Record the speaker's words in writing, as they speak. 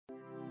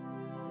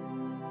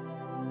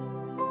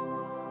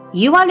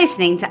You are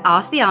listening to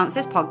Ask the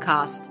Answers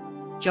podcast.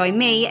 Join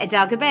me,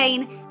 Adele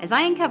Gabain, as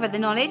I uncover the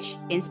knowledge,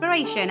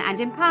 inspiration, and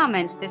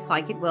empowerment the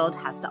psychic world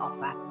has to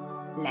offer.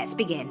 Let's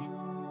begin.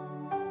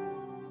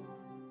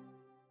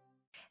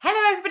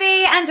 Hello,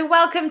 everybody, and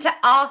welcome to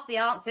Ask the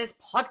Answers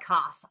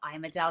podcast.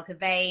 I'm Adele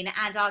Gabain,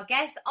 and our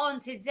guest on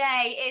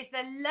today is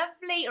the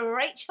lovely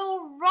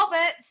Rachel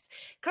Roberts,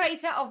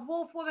 creator of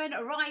Wolf Woman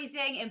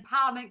Rising,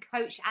 empowerment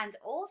coach, and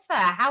author.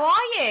 How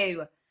are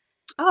you?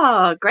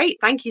 Oh, great.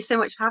 Thank you so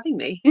much for having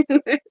me.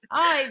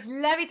 Oh, it's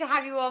lovely to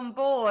have you on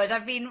board.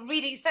 I've been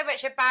reading so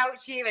much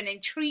about you and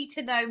intrigued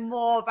to know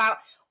more about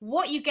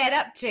what you get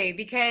up to,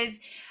 because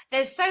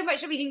there's so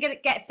much that we can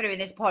get through in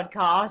this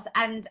podcast,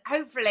 and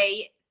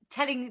hopefully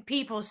telling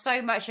people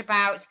so much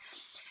about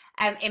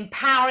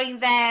empowering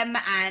them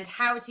and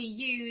how to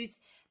use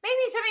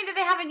maybe something that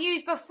they haven't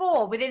used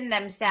before within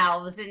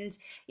themselves, and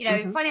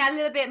finding out a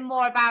little bit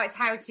more about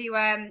how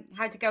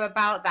to go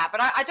about that.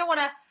 But I don't want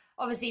to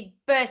obviously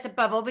burst the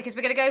bubble, because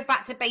we're going to go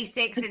back to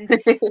basics and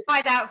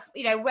find out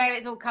where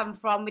it's all come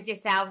from with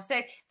yourself.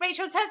 So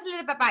Rachel, tell us a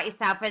little bit about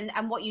yourself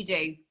and what you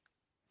do.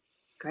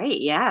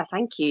 Great. Yeah,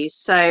 thank you.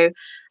 So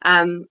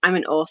I'm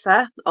an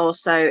author,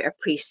 also a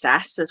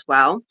priestess as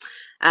well,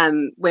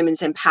 women's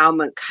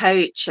empowerment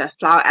coach, a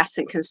flower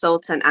essence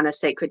consultant, and a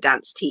sacred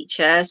dance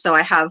teacher. So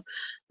I have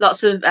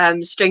lots of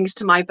strings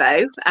to my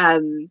bow,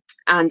 and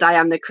I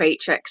am the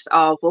creatrix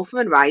of Wolf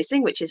Woman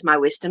Rising, which is my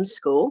wisdom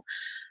school.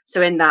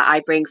 So in that,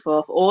 I bring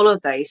forth all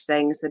of those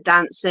things: the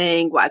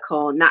dancing, what I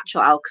call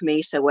natural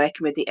alchemy, so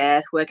working with the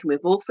earth, working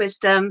with wolf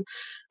wisdom,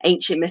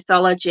 ancient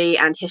mythology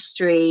and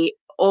history,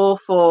 all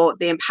for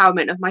the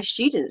empowerment of my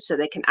students, so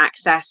they can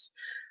access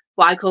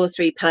what I call the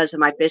 3 pillars of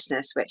my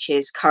business, which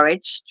is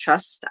courage,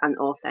 trust, and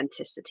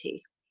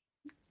authenticity.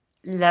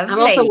 Lovely.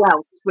 And also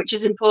wealth, which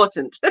is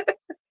important.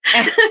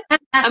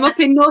 I'm up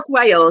in North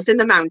Wales in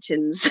the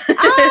mountains.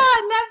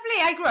 Lovely.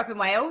 I grew up in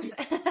Wales.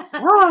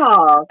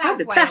 Oh, that's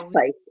the best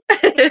place.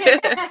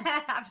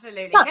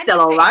 Absolutely. That's still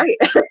all right.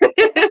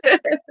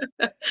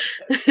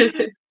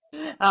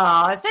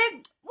 So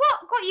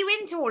what got you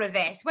into all of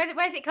this?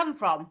 Where's it come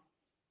from?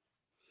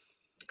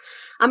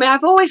 I mean,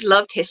 I've always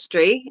loved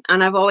history,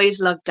 and I've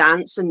always loved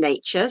dance and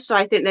nature. So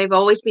I think they've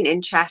always been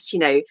interests,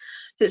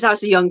 since I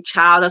was a young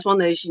child. I was one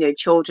of those,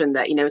 children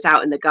that, was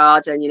out in the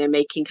garden,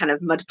 making kind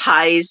of mud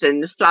pies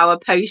and flower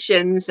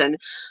potions and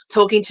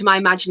talking to my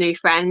imaginary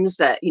friends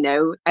that,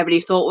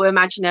 everybody thought were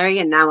imaginary.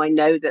 And now I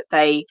know that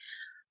they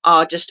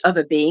are just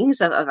other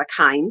beings of a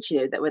kind,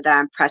 that were there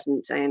and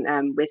present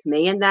and with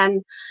me. And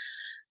then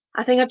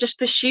I think I've just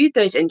pursued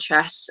those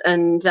interests,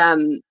 and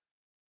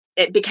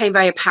it became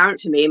very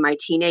apparent for me in my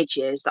teenage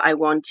years that I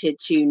wanted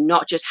to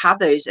not just have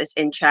those as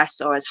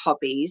interests or as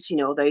hobbies,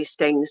 those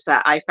things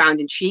that I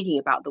found intriguing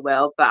about the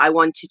world, but I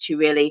wanted to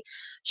really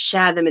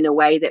share them in a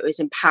way that was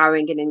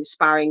empowering and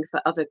inspiring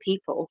for other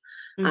people.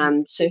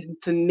 So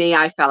for me,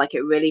 I felt like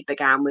it really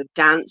began with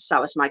dance.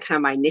 That was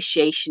my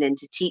initiation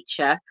into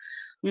teacher.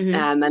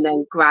 And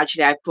then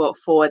gradually I brought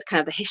forward kind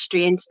of the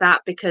history into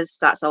that, because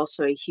that's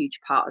also a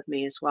huge part of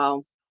me as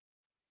well.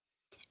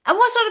 And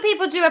what sort of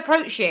people do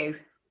approach you?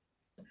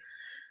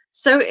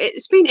 So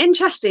it's been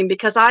interesting,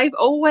 because I've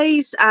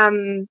always,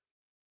 from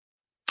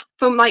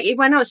like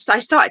when I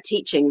started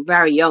teaching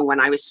very young,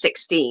 when I was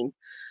 16.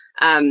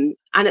 And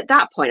at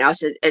that point I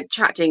was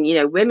attracting,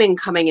 women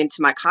coming into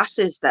my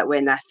classes that were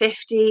in their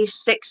 50s,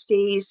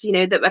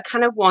 60s, that were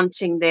kind of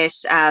wanting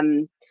this,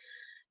 kind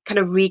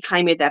of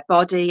reclaiming their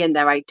body and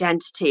their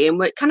identity. And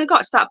we kind of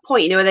got to that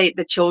point, where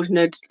the children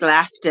had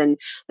left and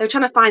they were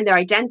trying to find their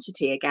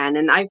identity again.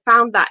 And I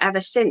found that ever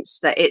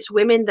since, that it's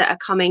women that are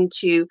coming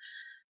to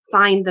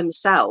find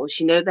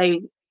themselves.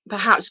 They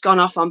perhaps gone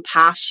off on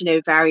paths,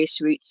 various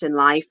routes in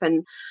life,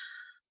 and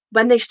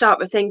when they start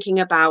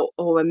thinking about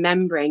or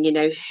remembering,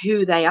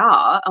 who they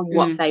are and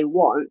what they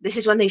want, this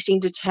is when they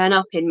seem to turn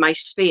up in my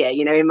sphere,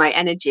 in my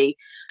energy.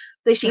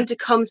 They seem to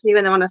come to me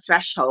when they're on a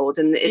threshold,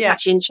 and it's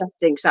actually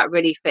interesting, because that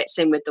really fits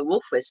in with the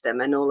wolf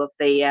wisdom and all of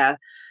the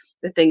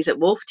things that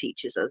wolf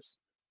teaches us.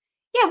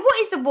 Yeah, what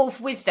is the wolf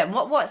wisdom?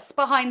 What's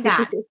behind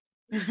that?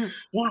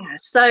 Yeah,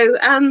 so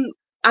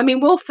I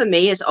mean, wolf for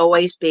me has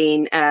always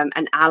been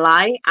an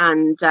ally,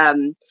 and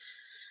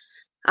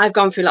I've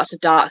gone through lots of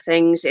dark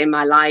things in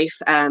my life,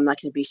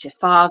 like an abusive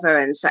father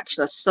and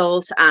sexual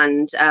assault,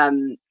 and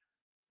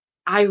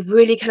I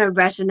really kind of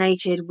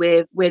resonated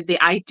with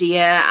the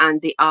idea and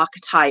the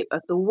archetype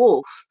of the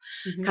wolf,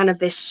 kind of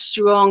this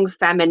strong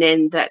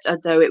feminine that,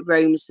 although it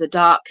roams the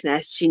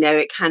darkness,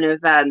 it kind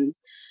of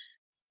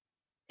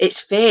it's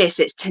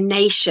fierce, it's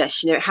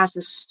tenacious, it has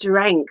the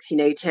strength,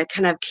 to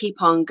kind of keep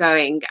on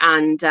going.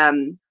 And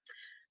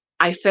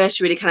I first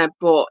really kind of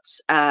brought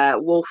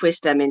wolf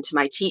wisdom into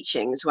my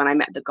teachings when I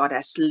met the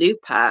goddess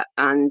Lupa,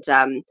 and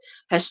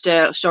her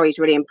story is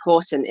really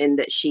important in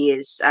that she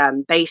is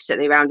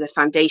basically around the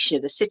foundation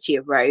of the city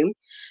of Rome.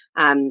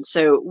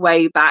 So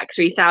way back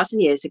 3,000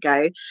 years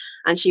ago,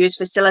 and she was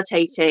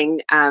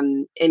facilitating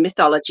in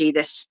mythology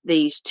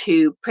these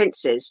two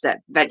princes that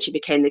eventually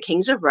became the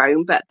kings of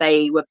Rome, but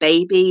they were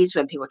babies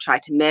when people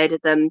tried to murder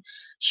them.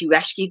 She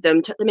rescued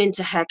them, took them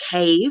into her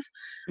cave,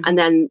 and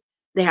then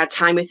they had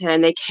time with her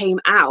and they came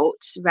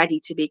out ready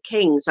to be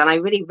kings. And I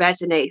really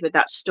resonated with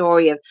that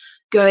story of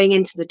going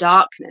into the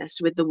darkness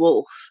with the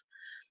wolf,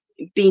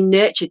 being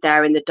nurtured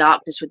there in the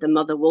darkness with the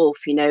mother wolf,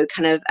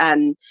 kind of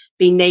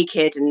being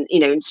naked and,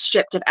 and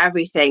stripped of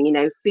everything,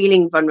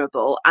 feeling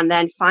vulnerable, and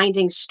then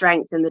finding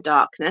strength in the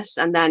darkness,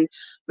 and then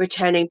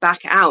returning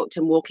back out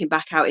and walking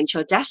back out into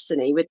your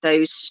destiny with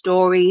those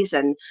stories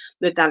and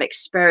with that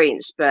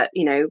experience, but,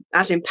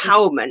 as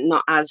empowerment,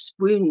 not as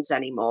wounds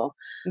anymore.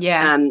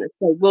 Yeah.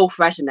 So wolf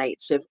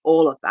resonates with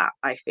all of that,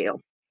 I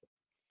feel.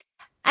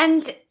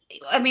 And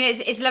I mean,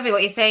 it's lovely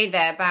what you're saying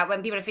there about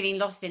when people are feeling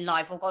lost in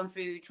life or gone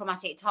through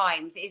traumatic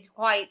times. It's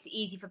quite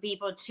easy for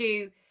people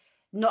to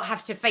not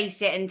have to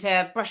face it and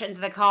to brush it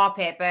under the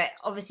carpet, but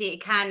obviously it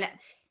can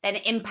then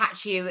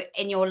impact you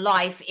in your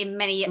life in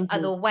many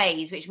other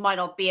ways, which might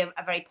not be a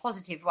very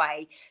positive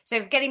way.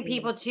 So getting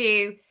people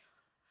to,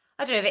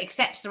 I don't know if it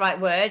accepts the right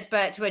word,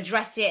 but to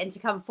address it and to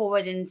come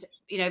forward and,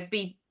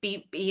 be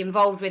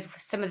involved with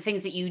some of the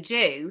things that you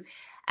do,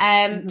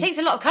 takes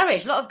a lot of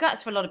courage, a lot of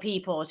guts for a lot of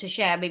people to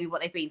share maybe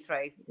what they've been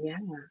through. Yeah,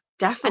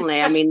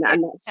 definitely. I mean,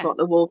 and that's what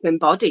the wolf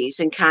embodies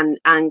and can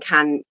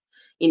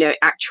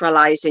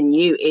actualize in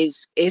you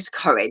is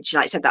courage.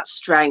 Like I said, that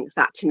strength,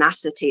 that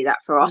tenacity,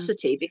 that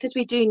ferocity, because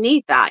we do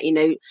need that.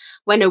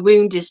 When a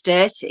wound is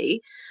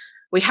dirty,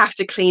 we have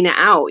to clean it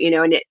out,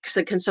 and it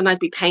can sometimes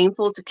be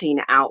painful to clean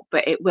it out,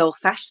 but it will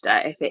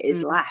fester if it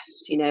is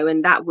left,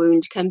 and that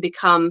wound can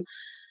become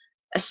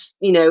an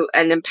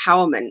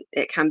empowerment.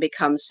 It can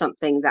become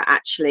something that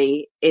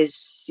actually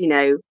is,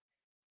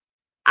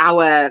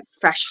 our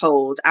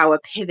threshold, our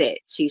pivot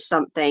to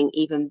something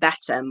even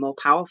better, more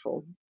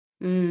powerful.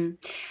 And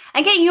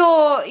getting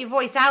your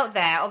voice out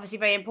there, obviously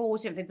very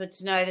important for people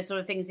to know the sort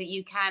of things that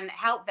you can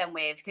help them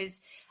with,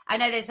 because I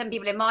know there's some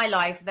people in my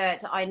life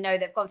that I know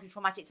they've gone through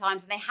traumatic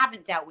times and they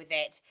haven't dealt with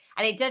it,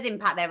 and it does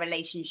impact their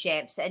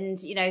relationships. And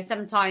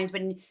sometimes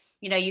when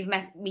you've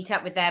meet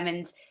up with them,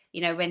 and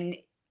when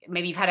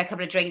maybe you've had a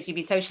couple of drinks, you've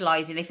been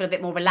socializing, they feel a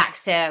bit more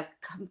relaxed to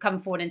come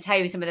forward and tell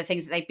you some of the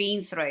things that they've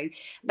been through,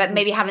 but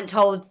maybe haven't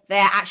told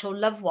their actual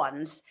loved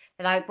ones.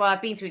 They're like, well,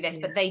 I've been through this,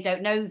 but they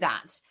don't know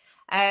that.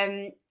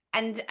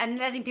 And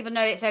letting people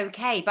know it's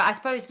okay. But I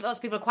suppose lots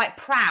of people are quite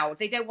proud.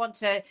 They don't want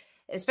to,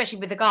 especially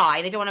with a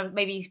guy, they don't want to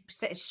maybe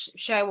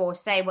show or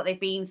say what they've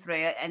been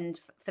through, and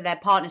for their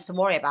partners to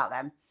worry about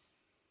them.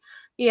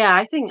 Yeah,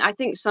 I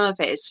think some of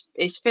it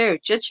is fear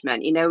of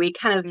judgment. We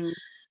kind of,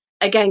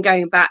 again,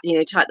 going back,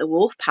 to like the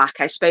wolf pack,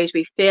 I suppose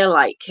we feel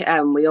like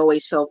we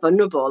always feel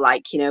vulnerable.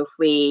 Like, if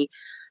we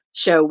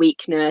show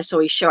weakness or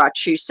we show our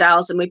true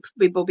selves, and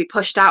we will be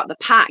pushed out of the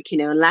pack,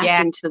 and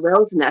left into the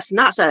wilderness. And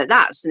that's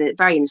a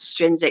very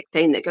intrinsic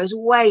thing that goes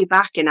way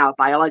back in our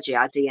biology,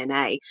 our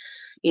DNA,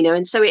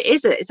 and so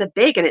it's a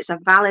big and it's a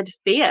valid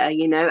fear,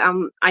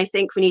 I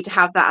think we need to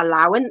have that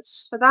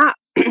allowance for that,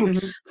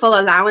 full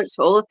allowance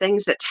for all the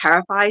things that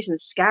terrify us and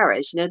scare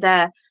us.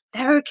 They're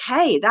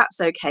okay. That's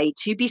okay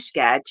to be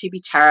scared, to be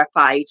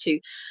terrified, to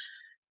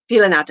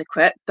feel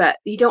inadequate, but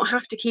you don't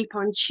have to keep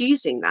on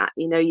choosing that.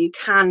 You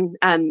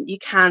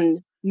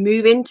can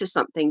move into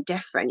something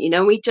different.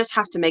 We just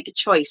have to make a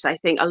choice. I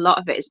think a lot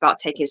of it is about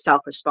taking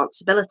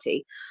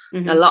self-responsibility.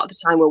 A lot of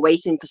the time we're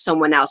waiting for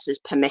someone else's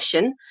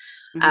permission.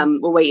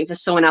 We're waiting for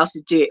someone else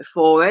to do it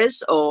for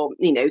us, or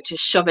to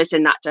shove us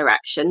in that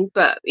direction.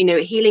 But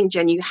healing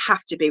journey, you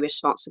have to be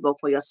responsible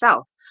for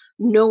yourself.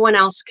 No one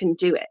else can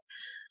do it.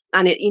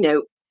 And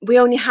we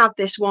only have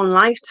this one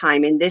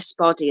lifetime in this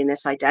body, in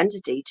this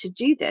identity, to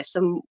do this.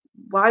 And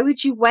why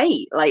would you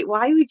wait? Like,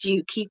 why would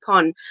you keep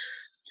on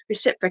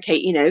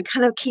reciprocate,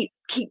 kind of keep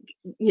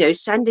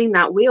sending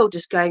that wheel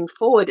just going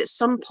forward? At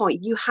some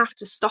point you have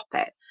to stop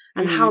it.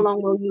 And how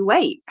long will you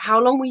wait? How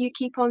long will you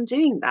keep on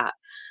doing that?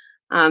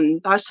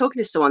 But I was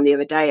talking to someone the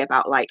other day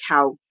about like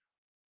how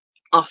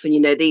often,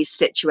 these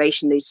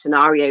situations, these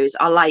scenarios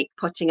are like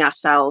putting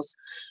ourselves,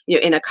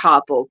 in a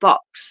cardboard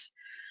box.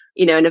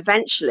 And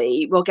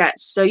eventually we'll get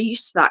so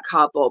used to that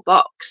cardboard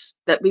box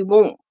that we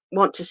won't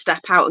want to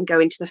step out and go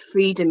into the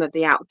freedom of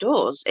the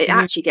outdoors. It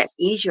actually gets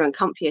easier and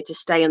comfier to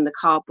stay in the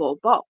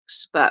cardboard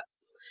box. But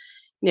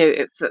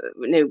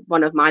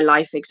one of my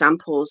life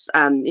examples,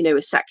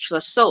 with sexual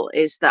assault,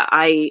 is that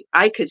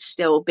I could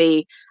still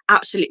be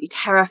absolutely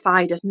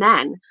terrified of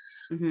men.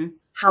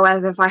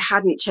 However, if I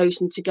hadn't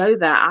chosen to go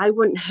there, I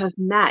wouldn't have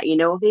met,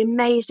 the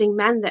amazing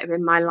men that are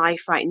in my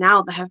life right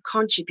now that have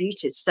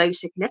contributed so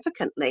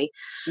significantly.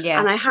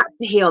 And I had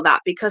to heal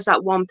that, because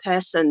that one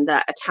person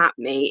that attacked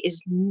me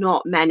is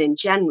not men in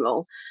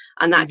general.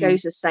 And that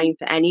goes the same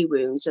for any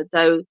wounds.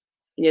 Although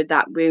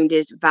that wound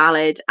is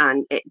valid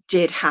and it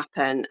did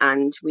happen,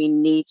 and we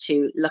need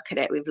to look at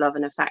it with love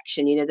and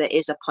affection. There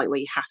is a point where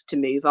you have to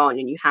move on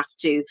and you have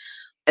to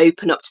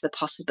open up to the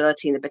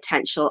possibility and the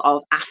potential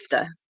of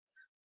after.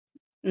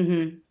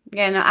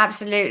 Yeah, no,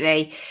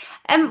 absolutely.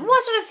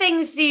 What sort of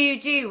things do you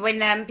do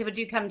when people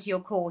do come to your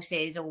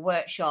courses or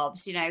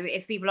workshops?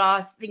 If people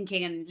are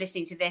thinking and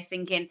listening to this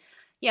thinking,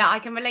 yeah, I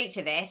can relate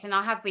to this, and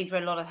I have been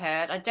through a lot of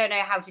hurt. I don't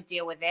know how to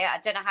deal with it. I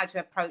don't know how to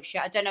approach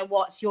it. I don't know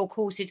what your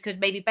courses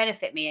could maybe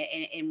benefit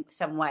me in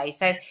some way.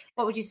 So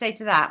what would you say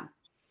to that?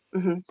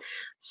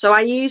 So I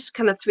use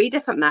kind of 3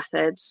 different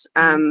methods.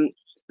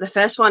 The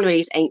first one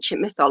is ancient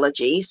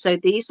mythology. So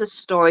these are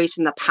stories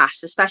in the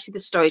past, especially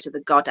the stories of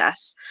the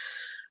goddess.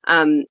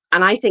 And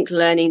I think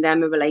learning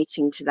them and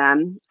relating to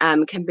them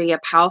can be a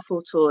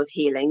powerful tool of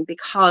healing,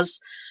 because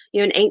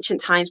in ancient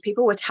times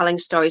people were telling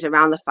stories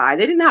around the fire.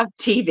 They didn't have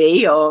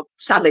TV, or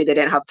sadly they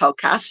didn't have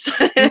podcasts.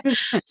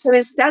 So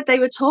instead they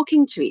were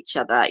talking to each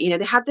other.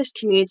 They had this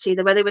community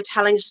where they were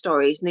telling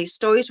stories, and these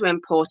stories were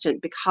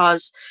important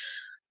because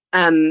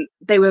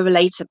they were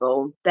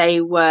relatable. They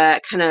were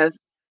kind of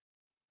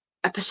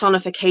a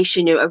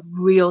personification of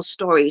real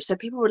stories. So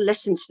people would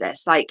listen to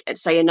this, like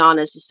say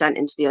Inanna's descent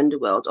into the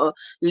underworld or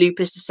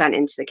Lupa's descent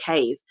into the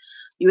cave.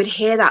 You would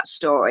hear that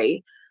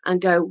story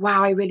and go,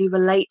 wow, I really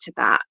relate to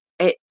that.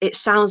 It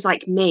sounds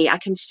like me. I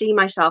can see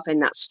myself in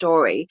that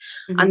story.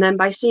 And then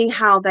by seeing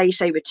how they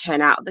say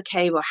return out of the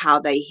cave, or how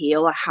they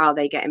heal, or how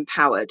they get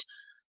empowered,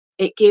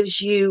 it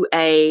gives you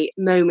a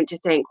moment to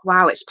think,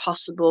 wow, it's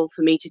possible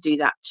for me to do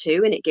that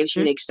too. And it gives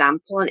you an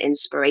example and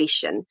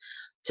inspiration.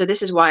 So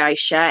this is why I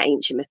share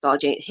ancient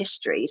mythology and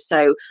history.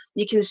 So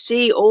you can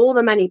see all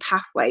the many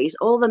pathways,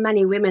 all the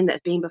many women that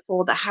have been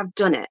before that have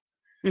done it.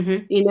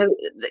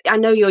 I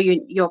know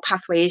your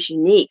pathway is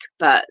unique,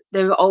 but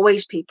there are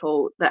always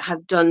people that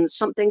have done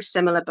something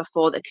similar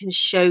before that can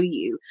show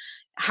you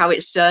how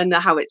it's done,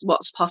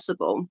 what's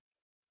possible.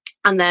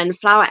 And then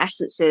flower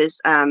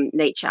essences,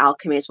 nature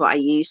alchemy is what I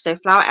use. So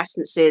flower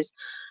essences,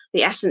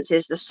 the essence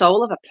is the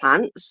soul of a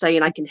plant. So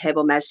like in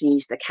herbal medicine, you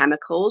use the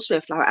chemicals.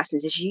 With flower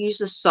essences, you use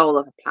the soul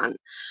of a plant.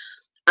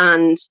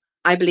 And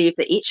I believe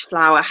that each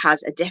flower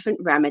has a different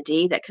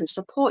remedy that can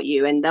support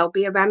you, and there'll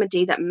be a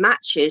remedy that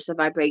matches the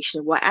vibration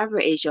of whatever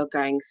it is you're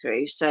going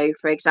through. So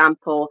for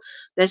example,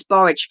 there's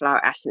borage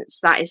flower essence.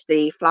 That is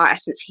the flower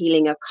essence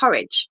healing of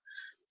courage.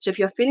 So if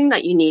you're feeling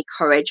that you need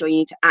courage, or you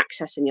need to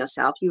access in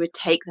yourself, you would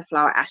take the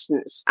flower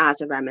essence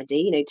as a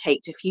remedy.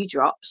 Take a few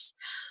drops,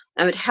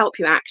 and would help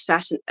you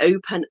access and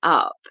open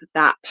up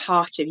that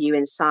part of you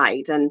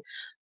inside. And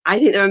I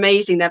think they're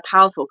amazing. They're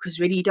powerful, because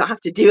really you don't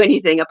have to do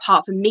anything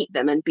apart from meet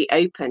them and be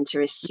open to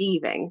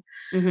receiving.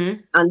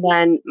 And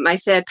then my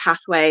third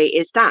pathway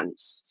is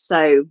dance.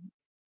 So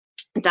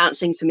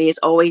dancing for me has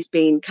always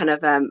been kind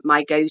of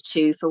my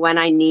go-to for when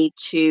I need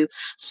to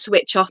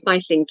switch off my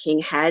thinking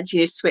head,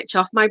 switch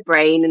off my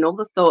brain and all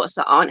the thoughts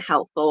that aren't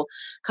helpful,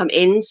 come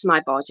into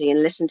my body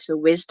and listen to the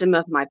wisdom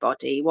of my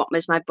body. What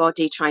is my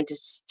body trying to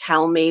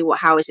tell me?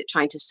 How is it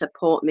trying to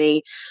support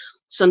me?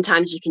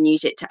 Sometimes you can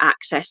use it to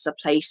access the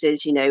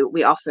places,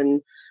 we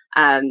often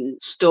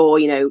store,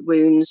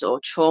 wounds or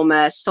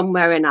trauma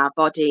somewhere in our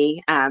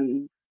body.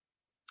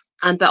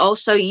 But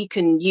also you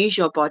can use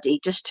your body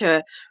just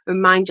to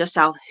remind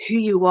yourself who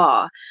you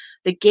are,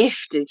 the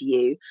gift of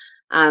you,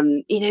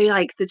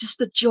 like just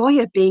the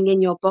joy of being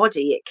in your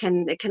body. It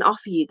can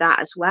offer you that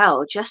as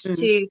well, just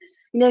to,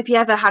 if you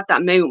ever had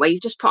that moment where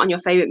you've just put on your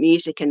favorite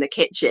music in the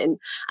kitchen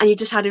and you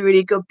just had a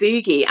really good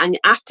boogie, and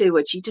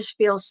afterwards you just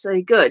feel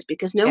so good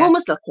because no one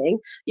was looking.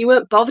 You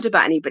weren't bothered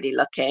about anybody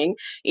looking.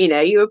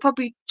 You were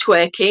probably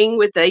twerking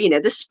with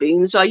the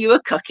spoons while you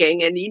were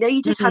cooking, and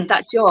you just had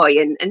that joy,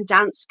 and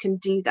dance can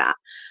do that.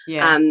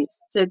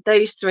 So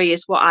those 3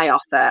 is what I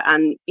offer.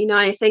 And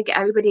I think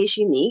everybody is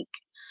unique.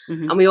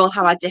 And we all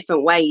have our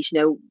different ways.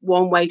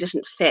 One way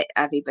doesn't fit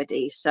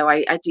everybody. So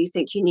I do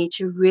think you need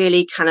to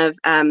really kind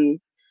of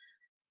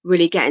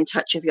really get in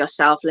touch with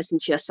yourself, listen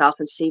to yourself,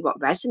 and see what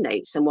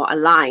resonates and what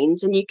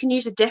aligns. And you can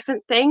use a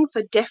different thing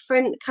for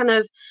different kind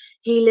of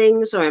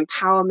healings or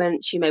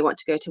empowerments. You may want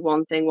to go to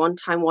one thing one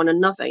time, one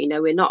another.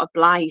 We're not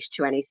obliged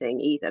to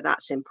anything either.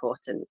 That's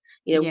important.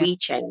 We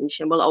change,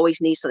 and we'll always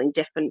need something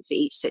different for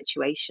each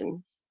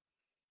situation.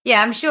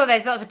 Yeah, I'm sure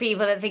there's lots of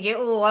people that think,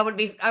 oh, I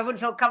wouldn't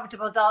feel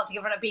comfortable dancing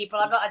in front of people.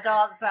 I'm not a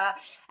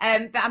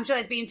dancer. But I'm sure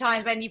there's been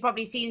times when you've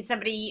probably seen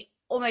somebody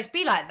almost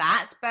be like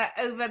that, but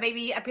over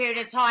maybe a period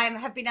of time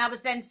have been able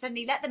to then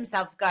suddenly let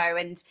themselves go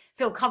and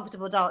feel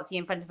comfortable dancing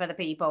in front of other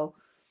people.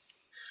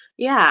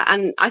 Yeah,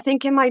 and I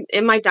think in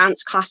my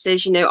dance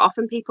classes,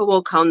 often people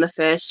will come the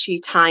first few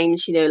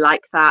times,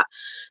 like that,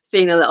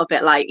 feeling a little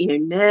bit like,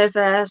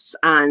 nervous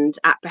and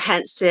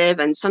apprehensive,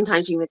 and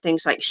sometimes even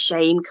things like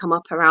shame come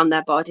up around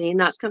their body, and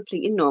that's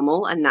completely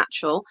normal and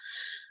natural.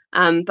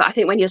 But I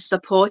think when you're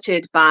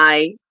supported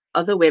by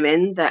other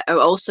women that are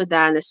also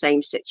there in the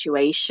same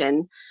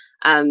situation,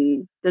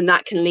 then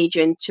that can lead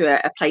you into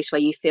a place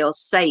where you feel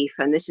safe.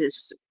 And this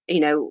is,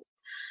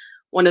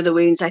 one of the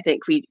wounds I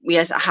think we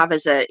have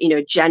as a, you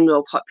know,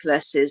 general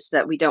populace is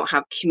that we don't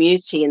have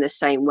community in the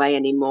same way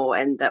anymore,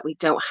 and that we're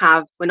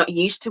not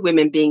used to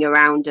women being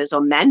around us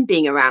or men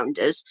being around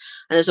us,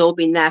 and it's all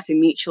been there for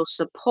mutual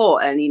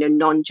support and, you know,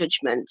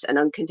 non-judgment and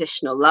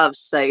unconditional love.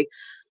 So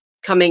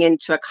coming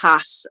into a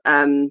class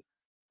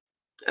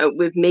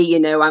with me, you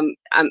know,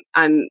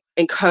 I'm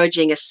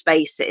encouraging a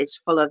space that is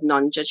full of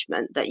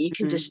non-judgment, that you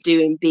can just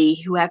do and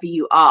be whoever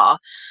you are.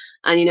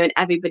 And, you know, and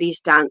everybody's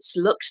dance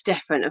looks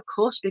different, of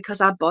course,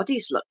 because our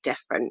bodies look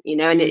different, you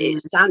know, and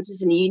it's dance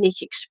is a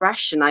unique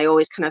expression. I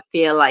always kind of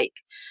feel like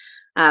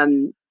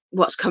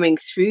what's coming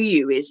through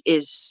you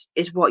is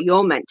what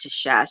you're meant to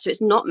share. So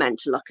it's not meant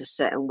to look a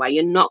certain way.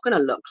 You're not going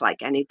to look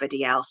like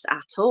anybody else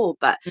at all.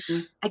 But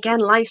again,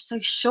 life's so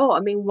short.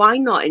 I mean, why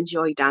not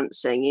enjoy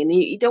dancing? And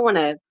you don't want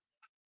to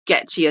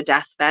get to your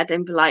deathbed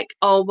and be like,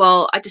 oh,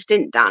 well, I just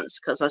didn't dance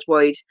because I was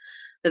worried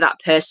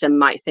that person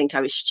might think I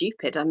was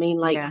stupid. I mean,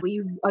 like,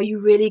 are you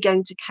really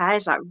going to care?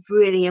 Is that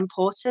really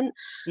important?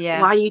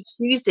 Why are you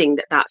choosing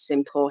that that's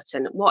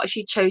important? What if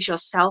you chose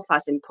yourself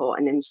as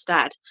important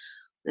instead?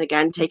 And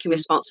again, taking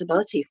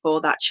responsibility for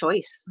that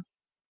choice.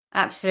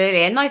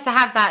 Absolutely. And nice to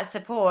have that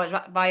support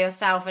by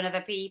yourself and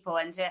other people,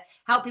 and to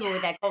help people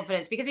with their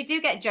confidence, because we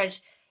do get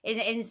judged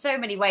in so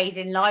many ways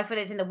in life,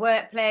 whether it's in the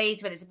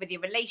workplace, whether it's with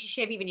your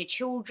relationship, even your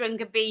children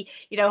could be,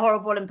 you know,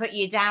 horrible and put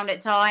you down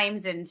at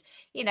times. And,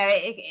 you know,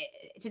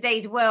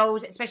 today's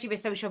world, especially with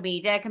social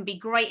media, can be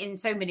great in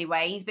so many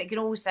ways, but it can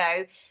also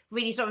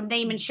really sort of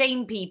name and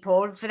shame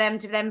people for them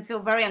to then feel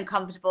very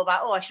uncomfortable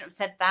about, oh, I shouldn't have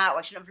said that, or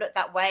I shouldn't have looked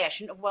that way, I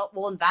shouldn't have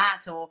worn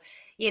that, or,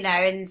 you know,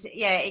 and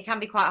it can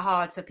be quite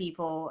hard for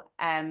people,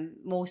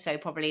 more so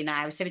probably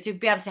now. So to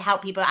be able to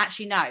help people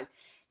actually know,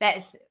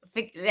 let's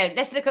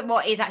look at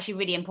what is actually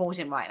really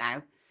important right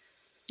now.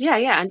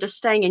 Yeah, and just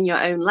staying in your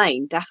own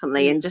lane,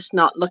 definitely, and just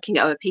not looking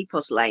at other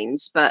people's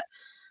lanes. But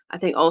I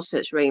think also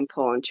it's really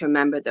important to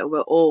remember that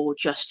we're all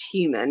just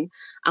human,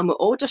 and we're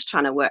all just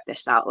trying to work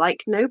this out.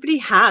 Like, nobody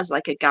has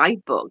like a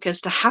guidebook as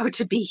to how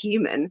to be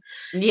human.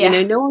 You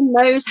know, no one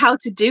knows how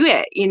to do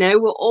it. You know,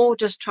 we're all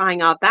just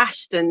trying our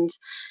best. And,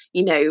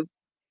 you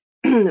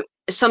know,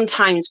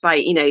 sometimes by,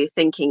 you know,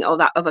 thinking, oh,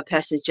 that other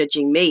person's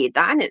judging me,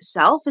 that in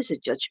itself is a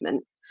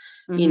judgment.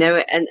 You know,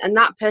 and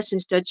that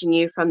person's judging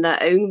you from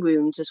their own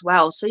wounds as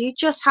well. So you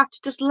just have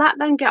to just let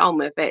them get on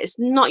with it. It's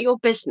not your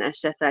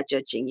business if they're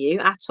judging you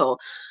at all.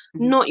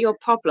 Not your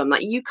problem.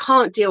 Like, you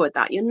can't deal with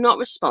that. You're not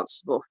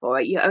responsible for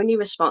it. You're only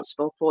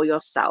responsible for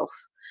yourself.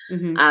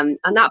 And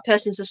that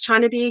person's just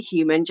trying to be a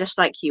human, just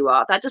like you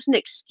are. That doesn't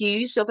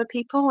excuse other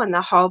people when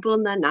they're horrible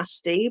and they're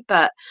nasty.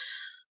 But,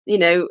 you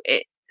know,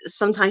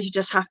 sometimes you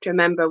just have to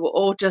remember we're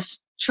all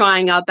just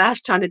trying our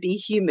best, trying to be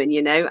human,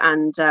 you know,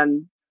 and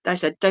I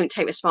said, don't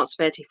take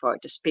responsibility for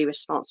it. Just be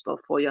responsible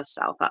for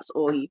yourself. That's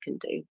all you can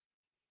do.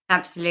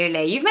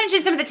 Absolutely. You've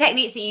mentioned some of the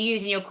techniques that you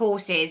use in your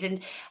courses. And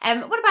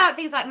what about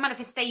things like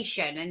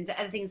manifestation and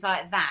other things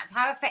like that?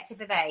 How effective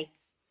are they?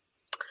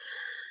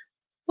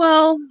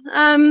 Well,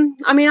 I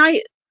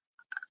mean,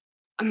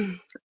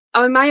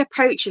 my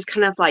approach is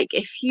kind of like,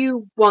 if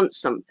you want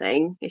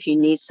something, if you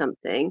need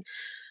something,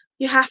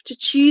 you have to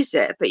choose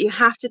it, but you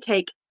have to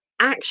take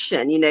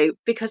action, you know,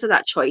 because of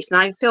that choice. And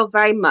I feel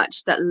very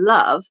much that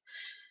love,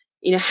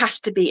 you know, has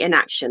to be in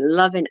action.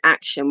 Love in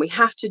action. We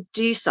have to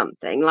do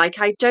something.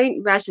 Like, I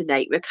don't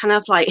resonate with kind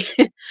of like,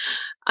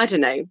 I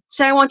don't know,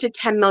 say I wanted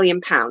 10 million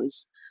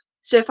pounds.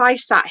 So if I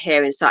sat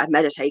here and started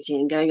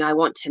meditating and going, I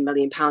want 10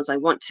 million pounds, I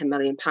want 10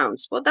 million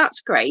pounds. Well, that's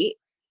great.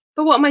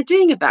 But what am I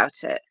doing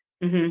about it?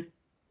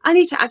 I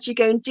need to actually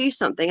go and do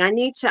something. I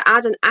need to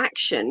add an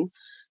action,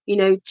 you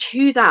know,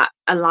 to that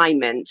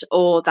alignment,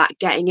 or that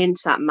getting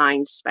into that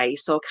mind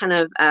space, or kind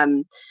of,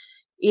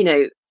 you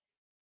know,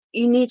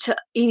 you need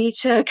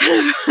to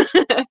kind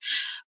of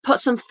put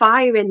some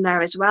fire in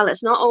there as well.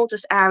 It's not all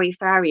just airy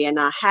fairy in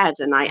our head.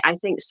 And I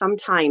think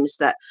sometimes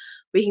that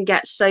we can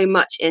get so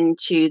much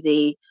into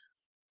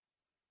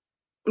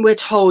we're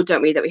told,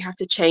 don't we, that we have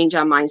to change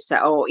our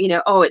mindset, or, you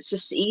know, oh, it's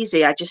just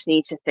easy, I just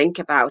need to think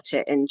about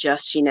it and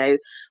just, you know,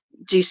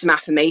 do some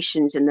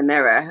affirmations in the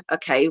mirror.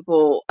 Okay,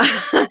 well,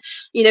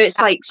 you know,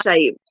 it's like,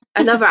 say,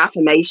 another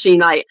affirmation,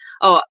 like,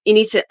 oh, you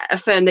need to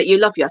affirm that you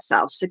love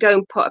yourself. So go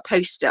and put a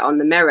post-it on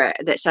the mirror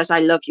that says I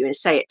love you, and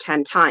say it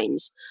 10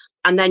 times.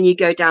 And then you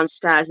go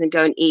downstairs and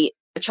go and eat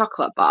a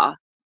chocolate bar.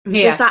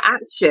 Does that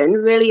action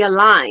really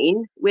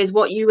align with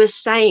what you were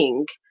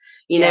saying?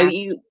 You know,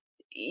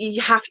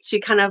 you have to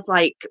kind of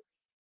like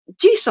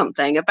do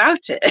something about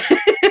it.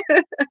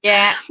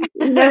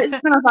 You know, it's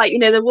kind of like, you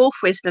know, the wolf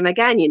wisdom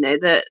again, you know,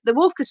 the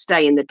wolf could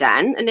stay in the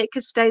den and it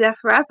could stay there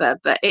forever,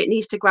 but it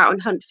needs to go out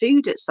and hunt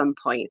food at some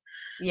point.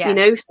 You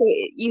know, so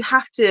you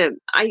have to,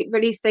 I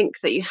really think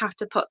that you have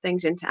to put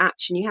things into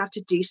action. You have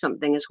to do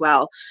something as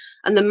well.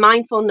 And the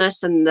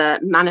mindfulness and the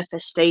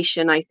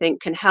manifestation, I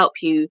think, can help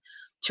you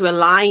to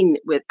align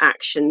with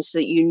action, so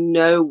that you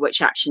know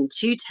which action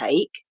to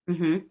take.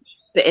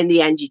 But in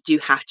the end, you do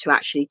have to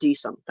actually do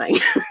something.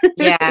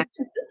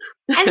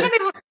 And some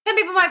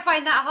people might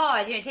find that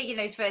hard, you know, taking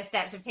those first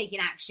steps of taking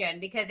action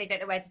because they don't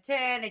know where to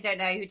turn, they don't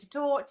know who to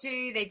talk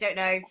to, they don't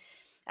know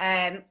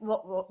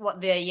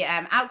what the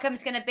outcome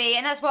is going to be.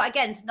 And that's what,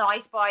 again, is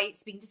nice by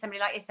speaking to somebody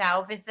like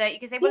yourself, is that you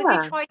can say, well, Yeah.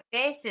 if you tried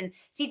this and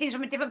see things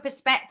from a different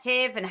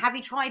perspective, and have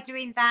you tried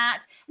doing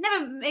that?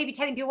 Never maybe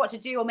telling people what to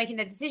do or making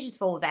their decisions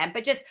for them,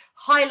 but just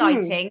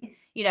highlighting,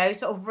 you know,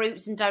 sort of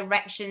routes and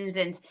directions,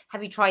 and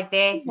have you tried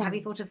this and have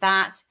you thought of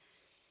that?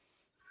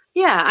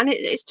 Yeah, and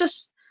it's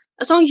just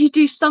as long as you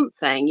do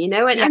something, you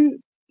know, Yeah.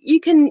 and you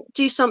can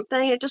do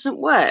something, it doesn't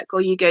work,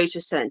 or you go to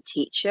a certain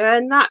teacher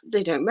and that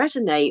they don't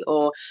resonate,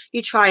 or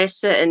you try a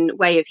certain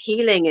way of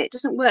healing, it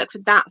doesn't work for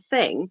that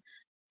thing,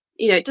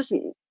 you know, it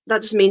doesn't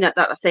that doesn't mean that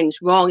that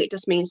thing's wrong. It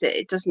just means that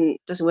it doesn't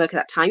work at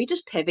that time. You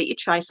just pivot, you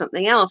try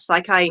something else.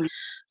 Like I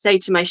say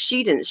to my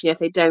students, you know, if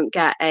they don't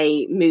get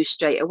a move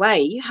straight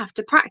away, you have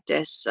to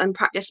practice, and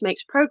practice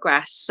makes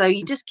progress. So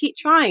you just keep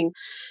trying,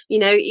 you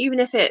know, even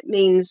if it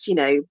means, you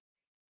know,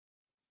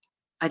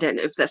 I don't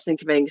know, if let's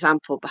think of an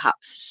example,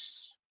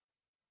 perhaps.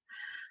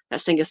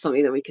 Let's think of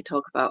something that we could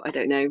talk about. I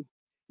don't know.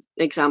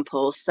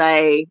 Example,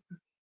 say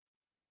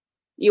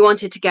you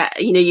wanted to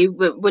get, you know, you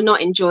were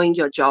not enjoying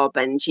your job,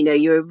 and, you know,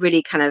 you were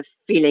really kind of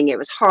feeling it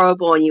was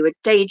horrible, and you were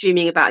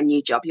daydreaming about a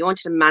new job. You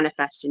wanted to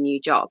manifest a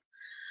new job.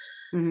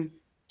 Mm-hmm.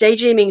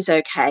 Daydreaming's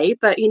okay,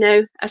 but, you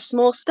know, a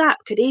small step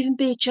could even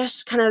be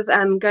just kind of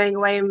going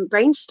away and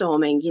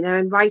brainstorming, you know,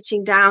 and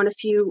writing down a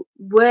few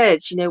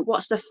words. You know,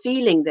 what's the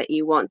feeling that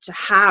you want to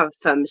have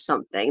from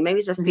something? Maybe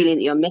it's a Mm-hmm. feeling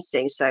that you're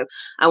missing. So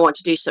I want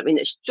to do something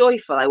that's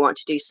joyful. I want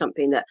to do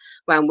something that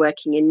where I'm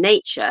working in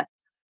nature.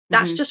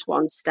 That's Mm-hmm. just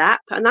one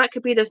step, and that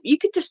could be you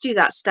could just do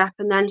that step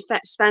and then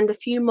spend a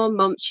few more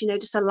months, you know,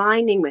 just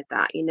aligning with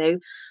that, you know.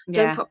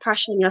 Don't Yeah. put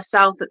pressure on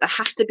yourself that there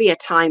has to be a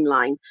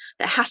timeline,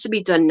 that has to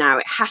be done now,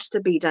 it has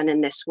to be done in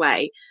this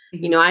way.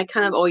 You know, Mm-hmm. I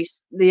kind of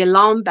always, the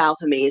alarm bell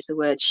for me is the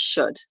word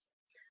should.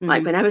 Like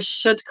Mm-hmm. whenever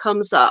should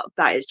comes up,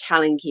 that is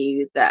telling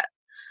you that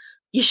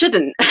you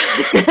shouldn't.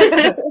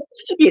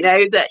 You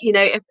know, that, you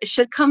know, if it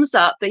should comes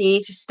up, then you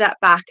need to step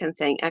back and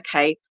think,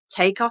 okay,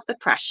 take off the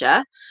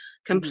pressure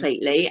Mm-hmm.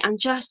 completely, and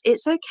just,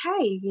 it's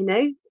okay, you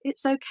know,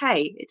 it's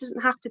okay, it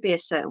doesn't have to be a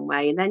certain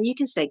way, and then you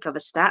can take other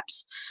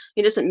steps.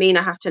 It doesn't mean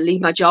I have to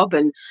leave my job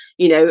and,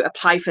 you know,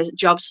 apply for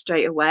jobs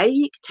straight away.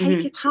 You can take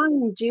Mm-hmm. your time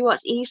and do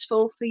what's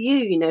easeful for you,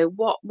 you know,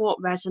 what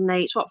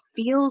resonates, what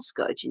feels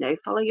good, you know,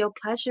 follow your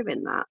pleasure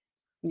in that.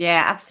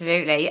 Yeah,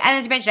 absolutely. And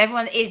as you mentioned,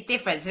 everyone is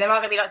different. So there are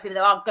going to be lots of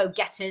people that are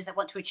go-getters that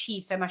want to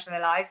achieve so much in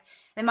their life.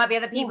 There might be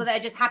other Yeah. people that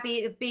are just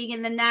happy being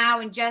in the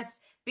now and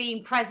just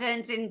being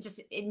present and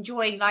just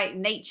enjoying like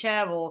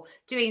nature, or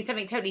doing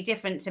something totally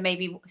different to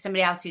maybe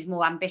somebody else who's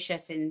more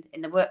ambitious in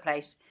the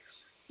workplace.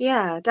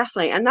 Yeah,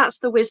 definitely. And that's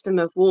the wisdom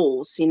of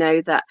wolves, you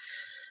know, that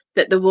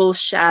the wolves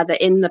share,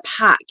 that in the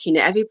pack, you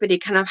know, everybody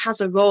kind of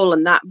has a role,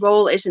 and that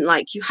role isn't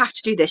like you have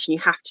to do this and you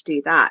have to do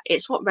that.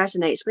 It's what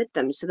resonates with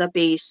them. So there'll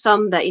be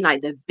some that, you know,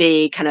 like the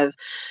big kind of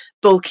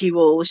bulky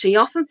wolves. So you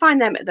often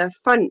find them at the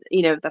front,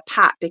 you know, of the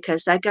pack,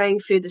 because they're going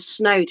through the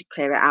snow to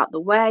clear it out the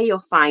way.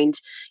 You'll find,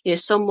 you know,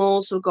 some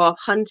wolves will go off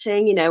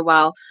hunting, you know,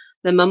 while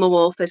the mama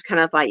wolf is kind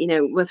of like, you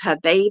know, with her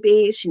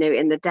babies, you know,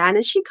 in the den,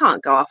 and she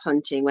can't go off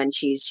hunting when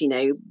she's, you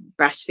know,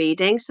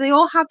 breastfeeding. So they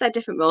all have their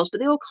different roles, but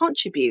they all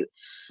contribute,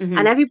 and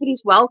Mm-hmm.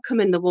 everybody's welcome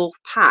in the wolf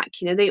pack.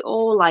 You know, they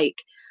all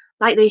like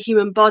the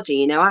human body,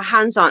 you know, our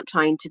hands aren't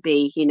trying to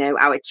be, you know,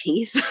 our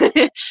teeth.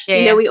 Yeah,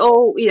 You know, yeah. we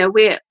all, you know,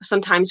 we're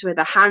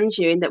the hands,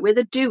 you know, that we're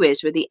the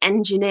doers, we're the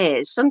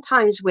engineers.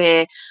 Sometimes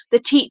we're the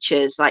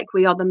teachers, like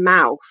we are the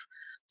mouth.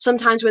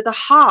 Sometimes we're the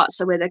heart,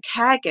 so we're the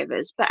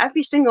caregivers. But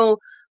every single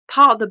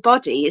part of the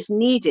body is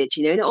needed,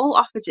 you know, and it all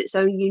offers its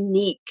own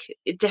unique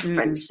Mm.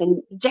 difference.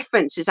 And the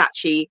difference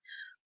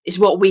is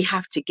what we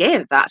have to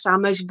give. That's our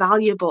most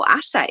valuable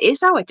asset,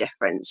 is our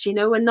difference. You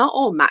know, we're not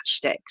all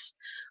matchsticks.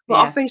 We're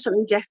Yeah. offering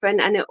something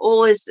different, and it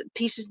all is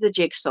pieces of the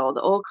jigsaw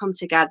that all come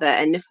together.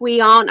 And if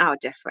we aren't our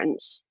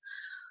difference,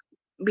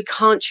 we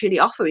can't truly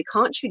offer, we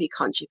can't truly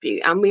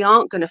contribute, and we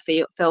aren't going to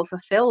feel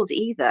fulfilled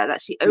either.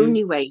 That's the Mm.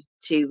 only way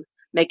to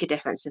make a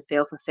difference and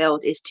feel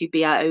fulfilled, is to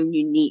be our own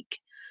unique,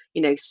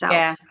 you know, self.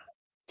 Yeah.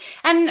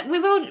 And we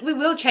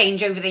will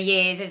change over the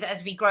years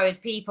as we grow as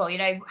people. You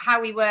know, how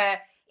we were,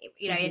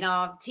 you know, Hmm. in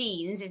our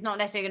teens is not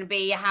necessarily going to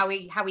be how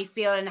we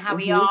feel and how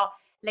we Hmm. are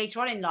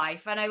later on in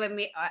life. I know when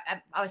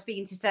I was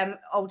speaking to some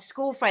old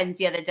school friends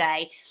the other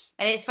day,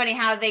 and it's funny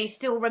how they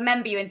still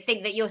remember you and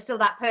think that you're still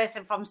that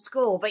person from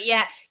school, but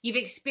yeah, you've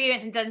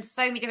experienced and done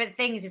so many different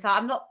things. It's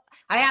like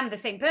I am the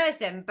same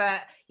person,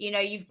 but you know,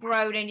 you've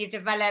grown and you've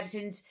developed,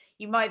 and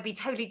you might be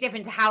totally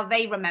different to how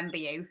they remember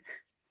you.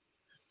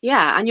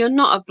 Yeah, and you're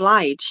not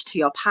obliged to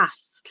your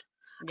past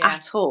Yeah.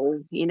 at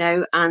all, you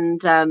know.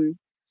 And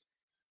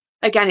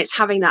again, it's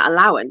having that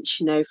allowance,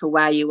 you know, for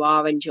where you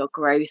are and your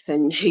growth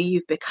and who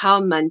you've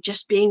become, and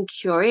just being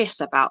curious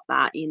about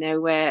that, you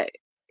know, where,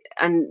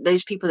 and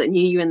those people that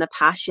knew you in the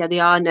past, yeah, they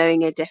are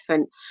knowing a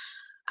different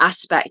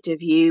aspect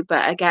of you,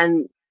 but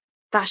again,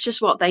 that's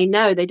just what they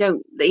know. They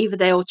don't, either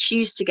they'll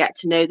choose to get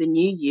to know the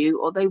new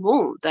you, or they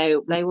won't. They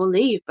will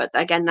leave. But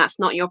again, that's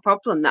not your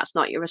problem. That's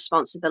not your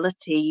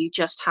responsibility. You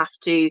just have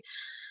to,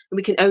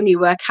 we can only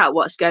work out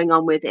what's going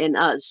on within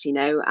us, you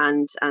know,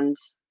 and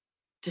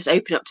just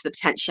open up to the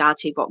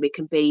potentiality of what we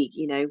can be,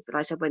 you know. But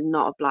like I said, we're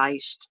not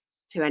obliged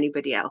to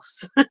anybody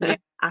else Yeah.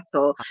 at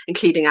all,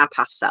 including our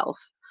past self.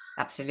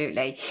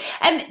 Absolutely.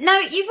 Now,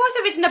 you've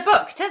also written a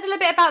book. Tell us a little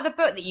bit about the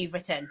book that you've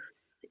written.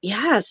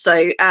 Yeah,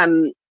 so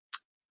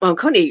well, I'm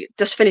currently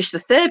just finished the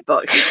third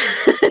book.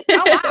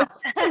 Oh wow,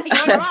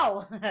 you're on a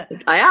roll.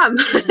 I am.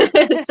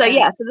 So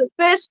the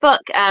first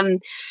book,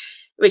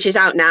 which is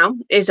out now,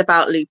 is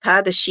about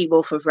Lupa, the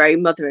she-wolf of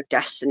Rome, mother of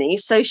destiny.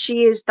 So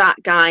she is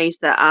that guise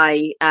that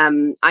I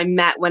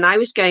met when I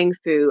was going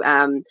through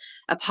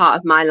a part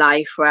of my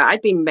life where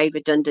I'd been made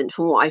redundant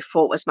from what I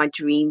thought was my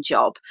dream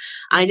job.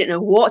 And I didn't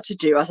know what to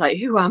do. I was like,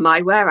 who am I?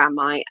 Where am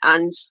I?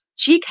 And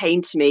she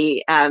came to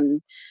me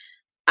and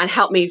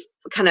helped me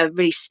kind of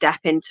really step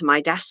into my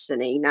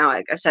destiny.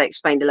 Now, as I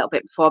explained a little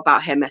bit before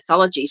about her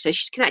mythology, so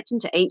she's connected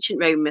to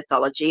ancient Roman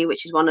mythology,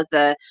 which is one of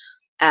the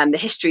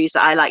histories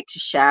that I like to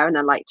share and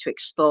I like to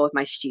explore with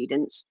my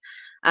students.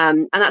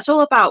 And that's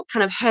all about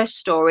kind of her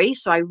story.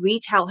 So I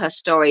retell her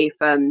story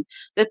from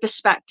the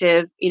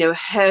perspective, you know,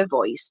 her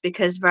voice,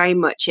 because very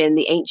much in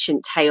the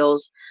ancient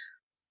tales,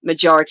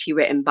 majority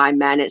written by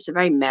men, it's a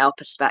very male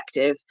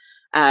perspective.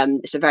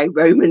 It's a very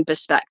Roman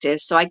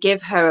perspective. So I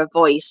give her a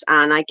voice,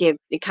 and I give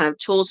the kind of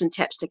tools and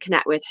tips to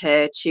connect with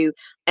her, to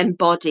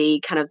embody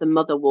kind of the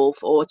mother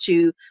wolf, or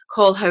to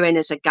call her in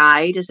as a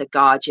guide, as a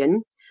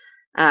guardian.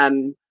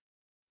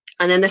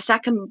 And then the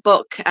second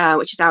book,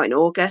 which is out in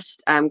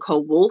August,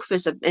 called Wolf,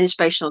 is an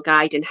inspirational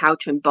guide in how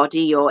to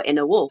embody your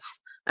inner wolf.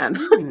 I've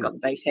got them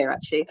both here,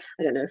 actually.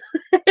 I don't know.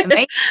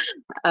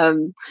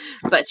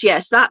 But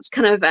yes, that's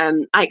kind of,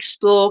 I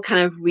explore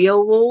kind of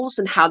real wolves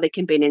and how they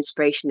can be an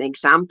inspiration, an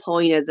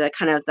example, you know, the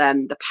kind of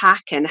the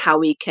pack, and how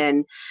we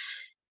can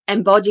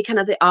embody kind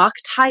of the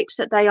archetypes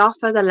that they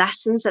offer, the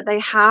lessons that they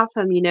have,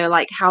 and you know,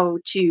 like how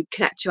to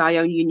connect to our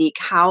own unique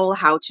howl,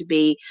 how to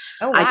be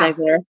a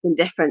diverse and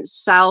different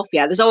self.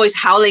 Yeah, there's always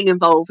howling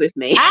involved with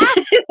me.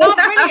 Oh,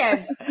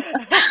 brilliant.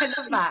 I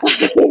love that.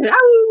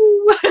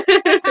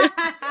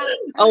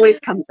 Always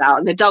comes out,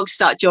 and the dogs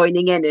start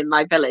joining in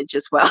my village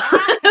as well.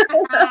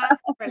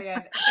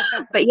 Brilliant.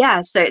 But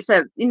yeah, so it's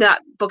that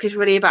book is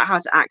really about how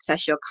to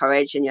access your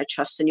courage and your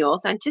trust and your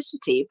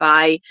authenticity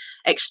by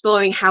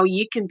exploring how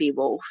you can be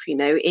wolf, you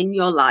know, in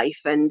your life.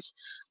 And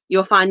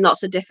you'll find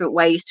lots of different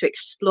ways to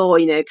explore,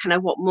 you know, kind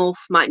of what wolf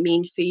might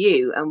mean for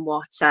you, and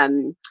what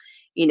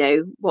you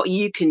know, what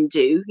you can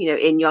do, you know,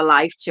 in your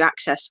life to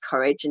access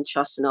courage and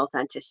trust and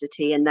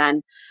authenticity. And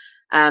then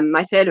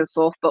my third and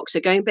fourth books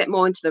are going a bit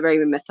more into the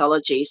Roman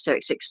mythology. So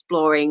it's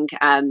exploring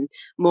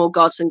more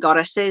gods and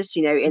goddesses,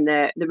 you know, in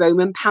the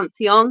Roman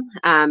pantheon.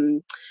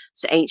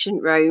 So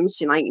ancient Rome,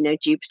 so like, you know,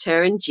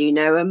 Jupiter and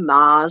Juno and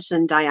Mars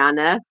and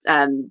Diana,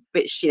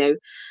 which, you know,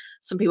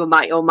 some people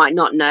might or might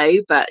not know,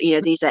 but, you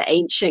know, these are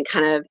ancient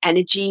kind of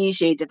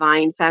energies, you know,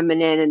 divine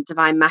feminine and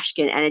divine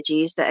masculine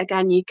energies that,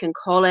 again, you can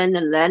call in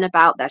and learn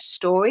about their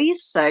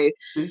stories. So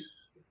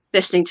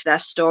listening to their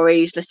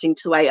stories, listening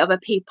to the way other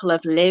people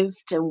have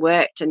lived and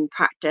worked and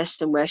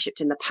practiced and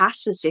worshipped in the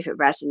past, and see if it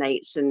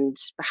resonates, and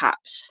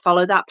perhaps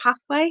follow that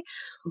pathway.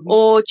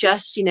 Or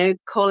just, you know,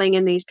 calling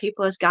in these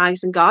people as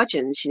guides and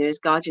guardians, you know, as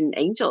guardian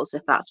angels,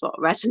 if that's what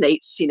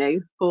resonates, you know,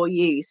 for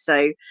you.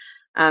 So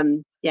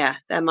yeah,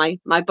 they're my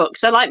books.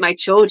 They're like my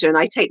children.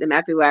 I take them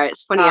everywhere.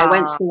 It's funny. I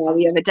went somewhere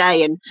the other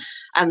day,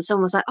 and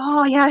someone was like,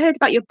 "Oh yeah, I heard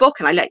about your book,"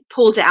 and I like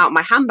pulled it out of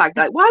my handbag,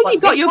 like, "Why have you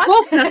got your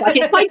book?" And I was like,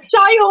 "It's my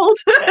child."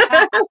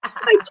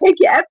 I take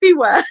it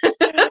everywhere.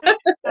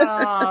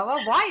 Oh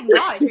well, why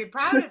not? You should be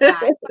proud of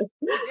that.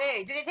 You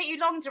do. Did it take you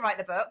long to write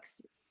the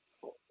books?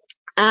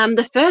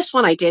 The first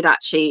one I did,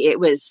 actually, it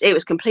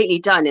was completely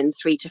done in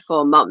 3 to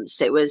 4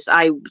 months.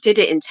 I did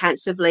it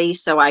intensively.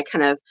 So I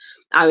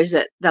was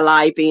at the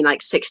library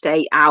like 6 to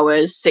 8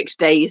 hours, 6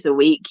 days a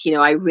week. You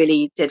know, I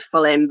really did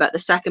full in. But the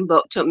second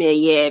book took me a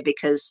year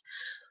because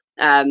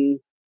I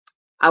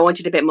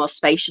wanted a bit more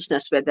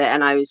spaciousness with it.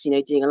 And I was, you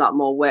know, doing a lot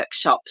more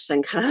workshops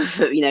and kind of,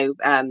 you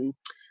know,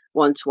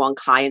 one-to-one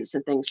clients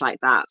and things like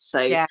that.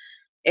 So yeah.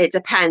 It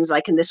depends.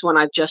 Like in this one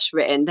I've just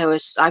written,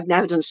 I've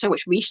never done so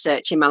much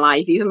research in my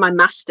life. Even my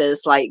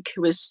master's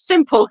was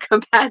simple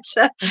compared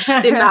to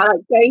the amount,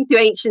 like going through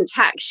ancient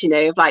texts, you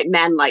know, of like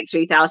men like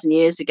 3,000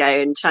 years ago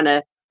and trying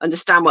to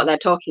understand what they're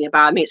talking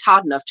about. I mean, it's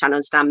hard enough trying to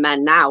understand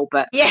men now,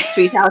 but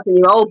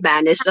 3,000-year-old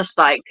men is just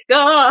like,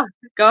 oh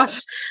gosh.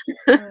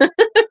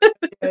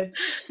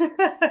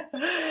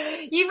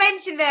 You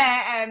mentioned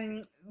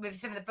there with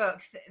some of the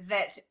books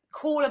that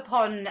call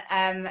upon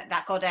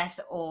that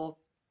goddess or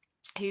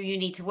who you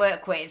need to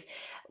work with.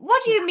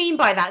 What do you mean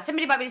by that?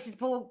 Somebody might be listening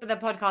to the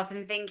podcast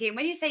and thinking,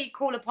 when you say you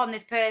call upon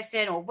this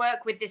person or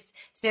work with this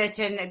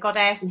certain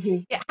goddess,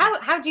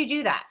 how do you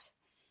do that?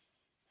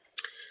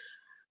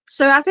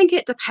 So I think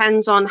it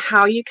depends on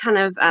how you kind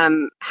of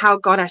how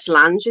goddess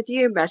lands with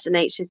you and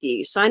resonates with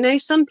you. So I know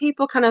some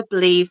people kind of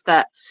believe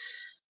that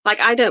like,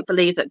 I don't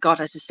believe that God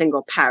has a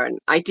single parent.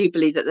 I do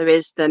believe that there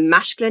is the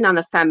masculine and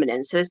the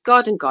feminine. So there's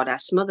God and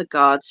goddess, mother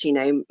gods,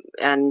 and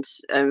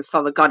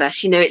father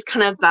goddess. It's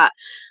kind of that.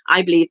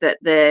 I believe that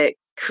the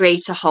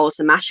creator holds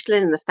the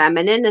masculine and the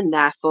feminine, and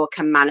therefore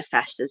can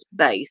manifest as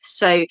both.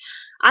 So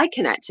I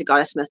connect to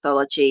goddess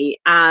mythology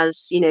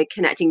as,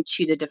 connecting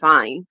to the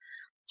divine.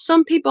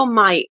 Some people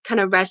might kind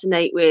of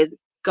resonate with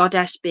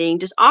goddess being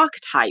just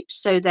archetypes.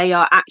 So they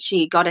are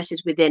actually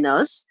goddesses within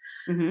us.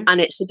 Mm-hmm.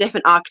 And it's the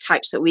different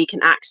archetypes that we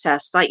can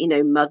access, like,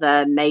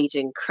 mother,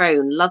 maiden,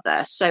 crone,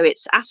 lover. So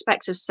it's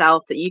aspects of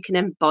self that you can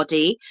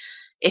embody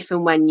if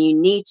and when you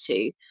need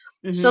to.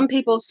 Mm-hmm. Some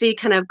people see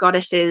kind of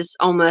goddesses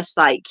almost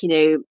like,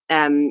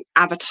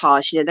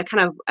 avatars, they're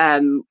kind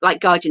of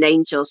like guardian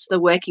angels. So they're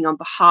working on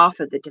behalf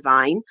of the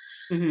divine.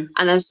 Mm-hmm.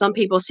 And then some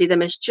people see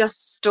them as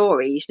just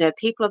stories,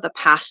 people of the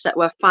past that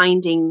were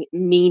finding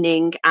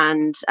meaning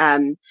and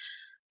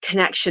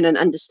connection and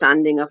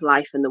understanding of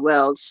life and the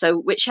world. So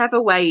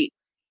whichever way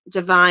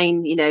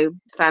divine,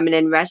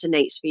 feminine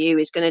resonates for you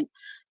is going to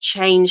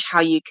change how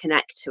you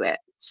connect to it.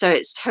 So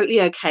it's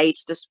totally okay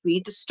to just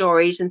read the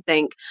stories and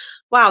think,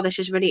 wow, this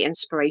is really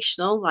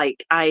inspirational.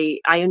 Like, I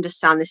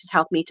understand, this has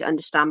helped me to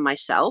understand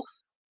myself.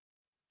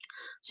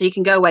 So you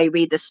can go away,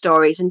 read the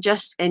stories, and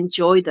just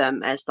enjoy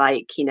them as,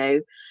 like,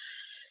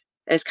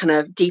 as kind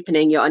of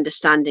deepening your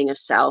understanding of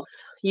self.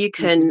 You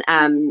can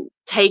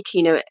take,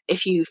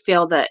 if you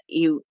feel that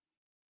you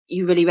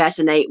really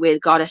resonate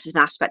with goddess as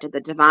an aspect of the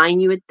divine,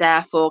 you would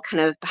therefore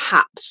kind of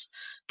perhaps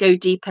go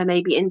deeper,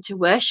 maybe into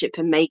worship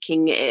and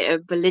making it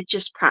a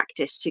religious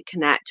practice to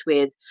connect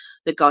with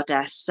the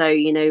goddess. So,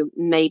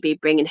 maybe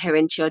bringing her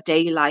into your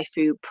daily life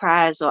through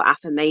prayers or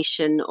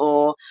affirmation,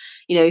 or,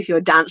 if you're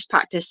a dance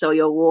practice or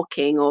you're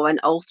walking, or an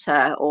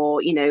altar,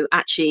 or,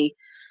 actually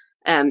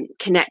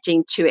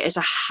connecting to it as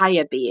a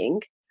higher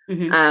being.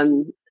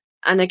 Mm-hmm.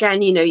 And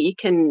again, you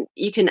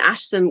can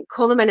ask them,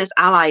 call them in as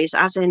allies,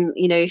 as in,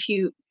 if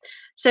you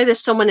say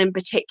there's someone in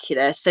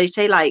particular, so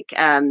say like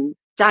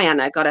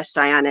Diana, goddess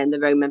Diana in the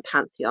Roman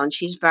pantheon,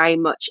 she's very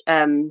much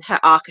her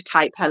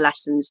archetype, her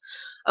lessons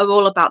are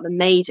all about the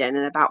maiden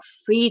and about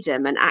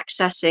freedom and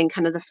accessing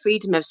kind of the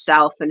freedom of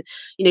self, and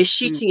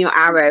shooting your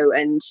arrow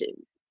and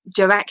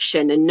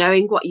direction, and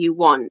knowing what you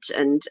want,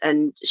 and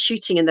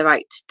shooting in the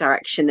right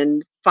direction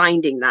and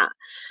finding that,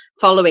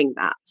 following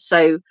that.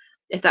 So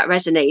if that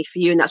resonated for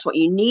you and that's what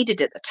you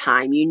needed at the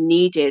time, you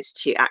needed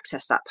to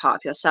access that part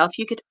of yourself,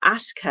 you could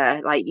ask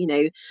her, like,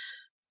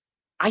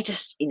 I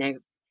just,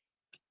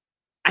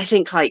 I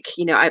think, like,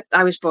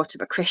 I was brought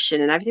up a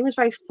Christian and everything was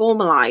very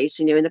formalized,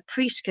 and the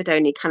priest could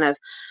only kind of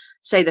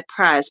say the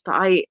prayers, but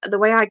the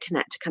way I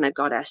connect to kind of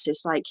goddess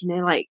is like,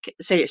 like,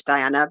 say it's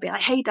Diana, I'd be like,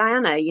 hey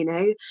Diana,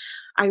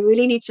 I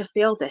really need to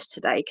feel this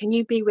today. Can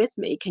you be with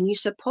me? Can you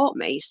support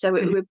me? So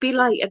it would be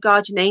like a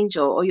guardian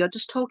angel, or you're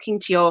just talking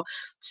to your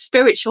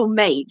spiritual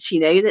mate,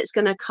 that's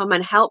going to come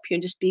and help you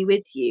and just be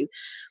with you.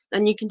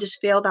 And you can just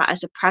feel that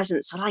as a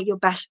presence, like your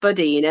best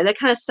buddy, they're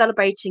kind of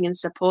celebrating and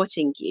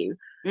supporting you.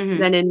 Mm-hmm.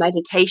 Then in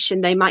meditation,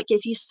 they might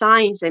give you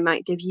signs, they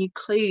might give you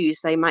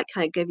clues, they might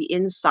kind of give you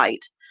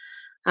insight.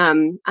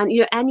 And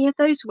any of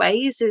those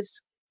ways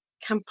is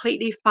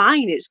completely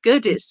fine. It's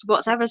good. It's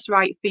whatever's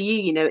right for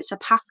you. It's a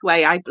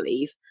pathway, I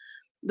believe.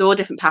 They're all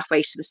different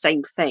pathways to the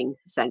same thing,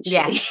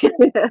 essentially.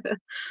 Yeah.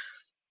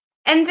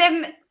 And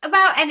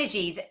about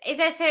energies, is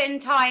there certain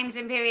times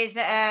and periods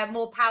that are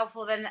more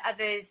powerful than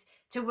others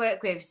to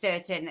work with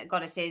certain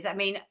goddesses? I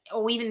mean,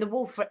 or even the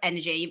wolf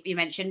energy you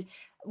mentioned.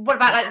 What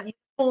about like the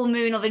full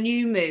moon or the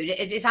new moon?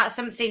 Is that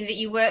something that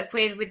you work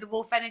with the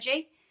wolf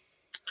energy?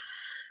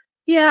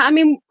 Yeah, I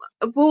mean,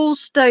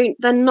 wolves they're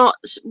not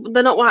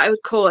what I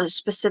would call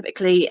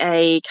specifically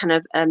a kind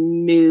of a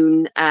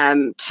moon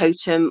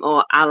totem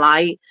or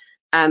ally.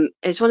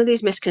 It's one of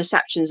these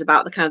misconceptions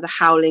about the kind of the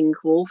howling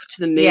wolf to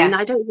the moon. Yeah.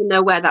 I don't even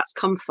know where that's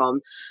come from.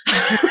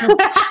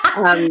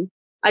 I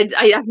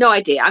have no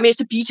idea. I mean,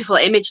 it's a beautiful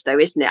image though,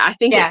 isn't it? I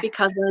think it's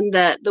because when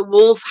the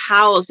wolf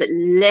howls, it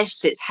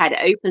lifts its head,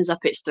 it opens up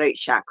its throat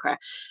chakra,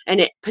 and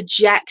it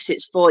projects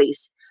its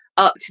voice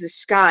up to the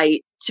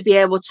sky to be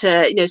able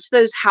to, so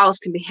those howls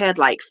can be heard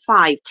like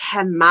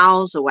 5-10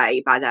 miles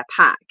away by their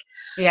pack.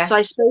 Yeah. So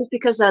I suppose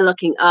because they're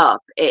looking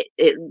up, it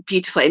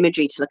beautiful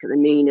imagery to look at the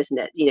moon, isn't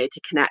it?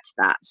 To connect to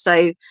that.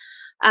 So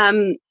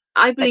I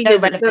believe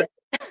that.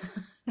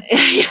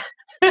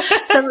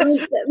 So I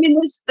mean,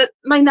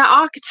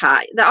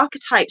 the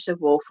archetypes of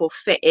wolf will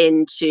fit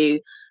into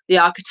the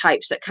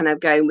archetypes that kind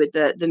of go with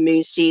the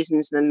moon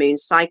seasons and the moon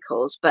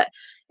cycles. But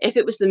if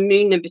it was the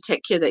moon in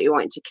particular that you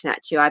wanted to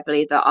connect to, I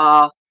believe there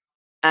are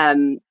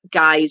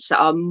guides that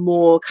are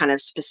more kind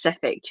of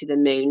specific to the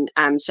moon.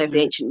 So for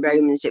the ancient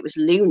Romans, it was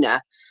Luna,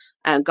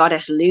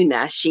 goddess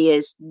Luna. She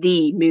is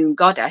the moon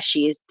goddess.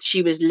 She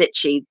was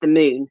literally the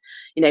moon,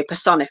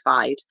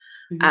 personified.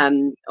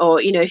 Or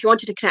if you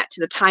wanted to connect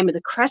to the time of the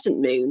crescent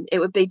moon, it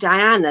would be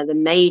Diana, the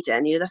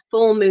maiden. The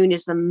full moon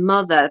is the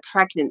mother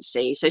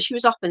pregnancy, so she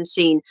was often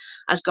seen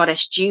as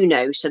goddess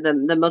Juno, so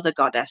the mother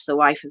goddess, the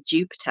wife of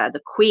Jupiter, the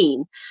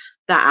queen,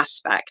 that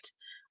aspect.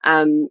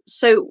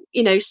 So,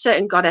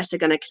 certain goddesses are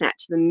going to connect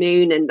to the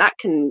moon, and that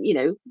can,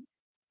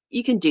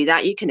 you can do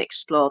that. You can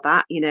explore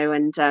that,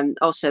 and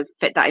also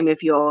fit that in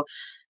with your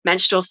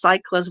menstrual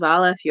cycle as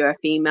well. If you're a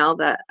female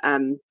that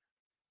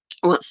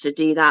wants to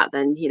do that,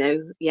 then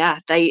yeah,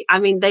 they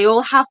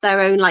all have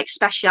their own like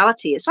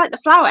speciality. It's like the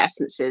flower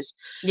essences.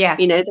 Yeah.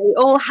 They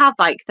all have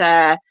like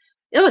their,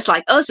 it was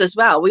like us as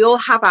well. We all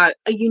have a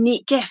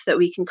unique gift that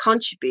we can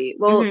contribute.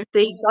 Well,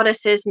 the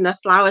goddesses and the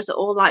flowers are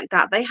all like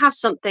that. They have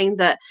something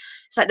that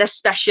it's like their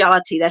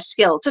speciality, their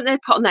skill, something they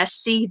put on their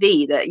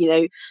CV that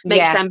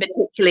makes them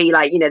particularly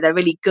like they're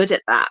really good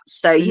at that.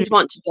 So you'd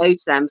want to go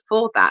to them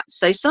for that.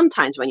 So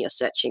sometimes when you're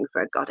searching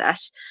for a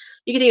goddess,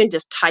 you can even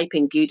just type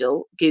in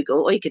Google,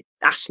 or you could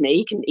ask me,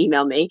 you can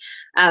email me,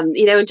 and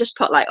just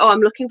put like, oh,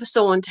 I'm looking for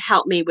someone to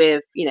help me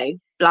with,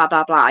 blah,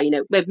 blah, blah,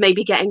 with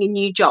maybe getting a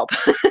new job,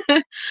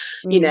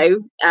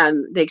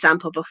 the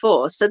example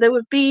before. So there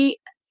would be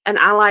an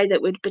ally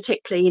that would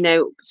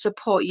particularly,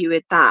 support you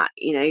with that,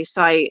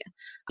 so I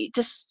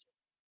just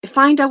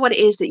find out what it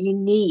is that you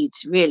need,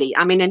 really.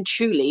 I mean, and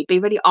truly be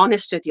really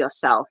honest with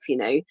yourself.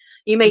 You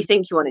may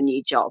think you want a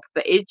new job,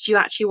 but do you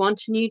actually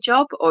want a new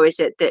job? Or is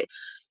it that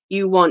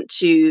you want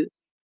to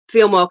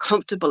feel more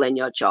comfortable in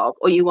your job,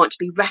 or you want to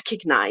be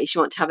recognized,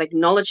 you want to have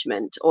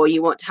acknowledgement, or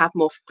you want to have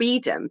more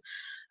freedom?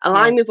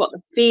 Align with what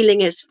the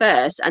feeling is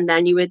first, and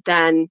then you would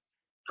then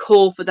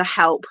call for the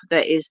help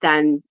that is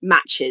then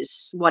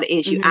matches what it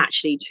is you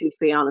actually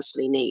truthfully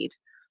honestly need.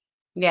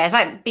 Yeah, it's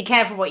like, be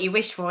careful what you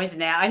wish for,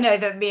 isn't it? I know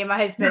that me and my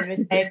husband were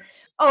saying,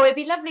 oh, it'd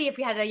be lovely if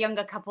we had a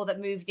younger couple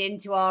that moved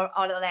into our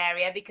little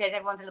area, because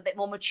everyone's a little bit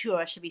more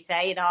mature, should we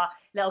say, in our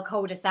little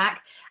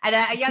cul-de-sac. And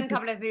a young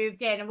couple have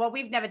moved in, and well,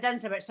 we've never done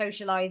so much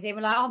socialising.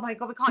 We're like, oh my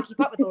God, we can't keep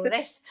up with all of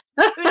this.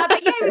 We're like,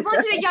 but yeah, we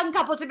wanted a young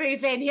couple to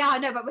move in. Yeah, I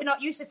know, but we're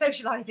not used to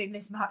socialising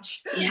this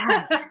much.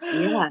 Yeah.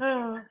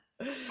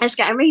 It's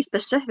getting really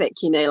specific,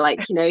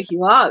 if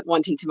you are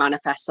wanting to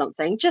manifest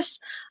something,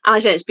 just, as I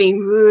said, it's being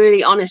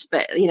really honest,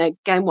 but,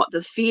 again, what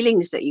the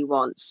feelings that you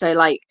want. So,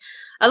 like,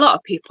 a lot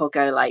of people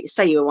go, like,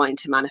 say you were wanting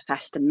to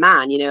manifest a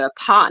man, a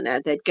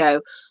partner, they'd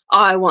go,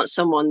 oh, I want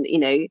someone,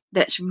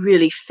 that's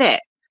really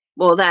fit.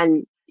 Well,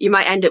 then you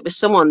might end up with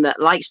someone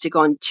that likes to go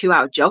on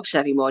 2-hour jogs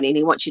every morning and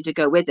he wants you to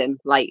go with him.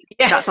 Like,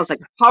 that sounds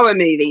like a horror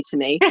movie to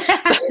me.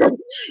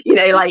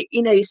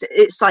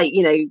 It's like,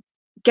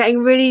 getting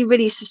really,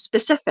 really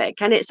specific.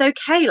 And it's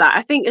okay. Like,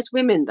 I think as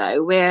women,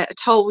 though, we're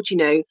told,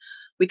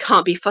 we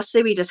can't be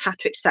fussy. We just have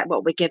to accept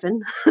what we're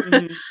given.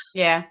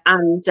 Yeah.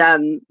 And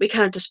we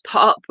kind of just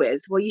put up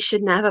with, well, you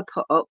should never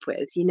put up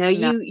with, No.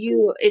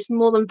 it's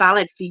more than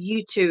valid for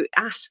you to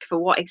ask for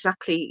what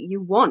exactly you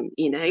want,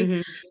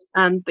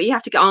 but you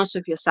have to get honest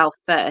with yourself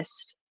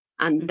first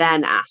and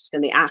then ask.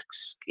 And the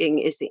asking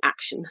is the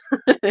action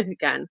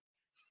again.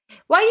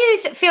 Why do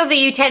you feel that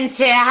you tend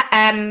to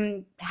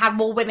have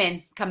more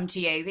women come to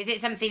you? Is it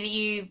something that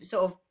you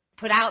sort of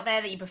put out there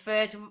that you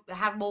prefer to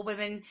have more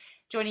women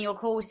joining your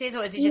courses,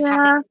 or is it just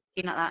happening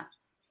like that?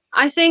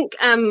 I think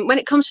when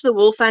it comes to the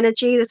wolf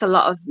energy, there's a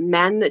lot of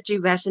men that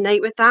do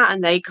resonate with that,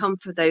 and they come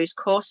for those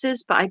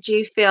courses. But I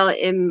do feel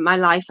in my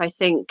life, I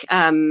think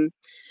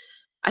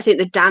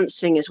the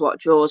dancing is what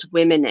draws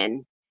women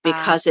in.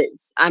 Because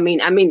it's, I mean,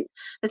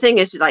 the thing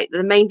is, like,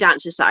 the main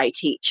dances that I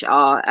teach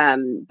are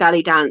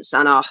belly dance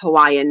and our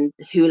Hawaiian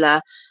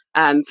hula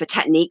for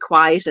technique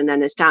wise, and then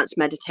there's dance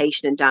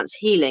meditation and dance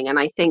healing. And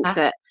I think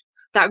that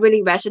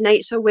really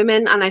resonates for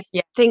women. And I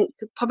think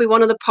probably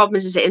one of the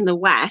problems is that in the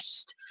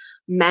West,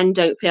 men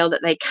don't feel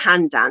that they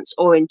can dance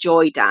or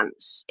enjoy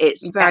dance.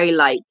 It's very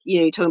like,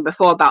 you're talking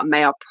before about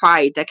male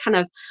pride.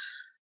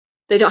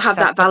 They don't have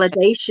that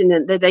validation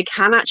and that they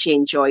can actually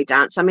enjoy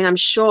dance. I mean, I'm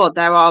sure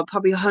there are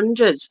probably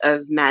hundreds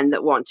of men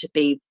that want to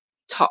be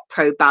top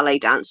pro ballet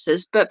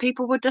dancers, but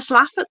people would just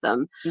laugh at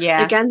them.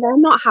 Yeah. Again, they're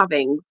not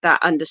having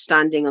that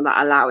understanding or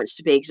that allowance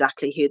to be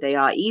exactly who they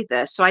are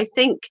either. So I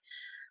think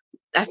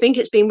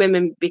it's been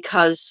women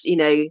because,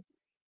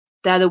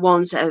 they're the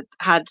ones that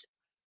have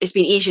it's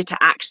been easier to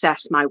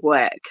access my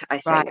work, I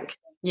think. Right.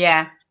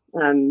 Yeah.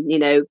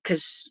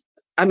 Because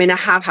I mean, I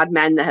have had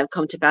men that have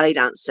come to belly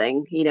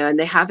dancing, and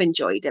they have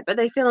enjoyed it, but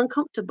they feel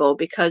uncomfortable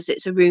because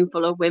it's a room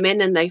full of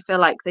women and they feel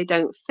like they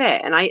don't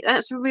fit. And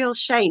that's a real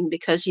shame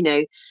because,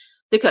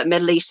 look at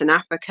Middle East and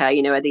Africa,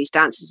 where these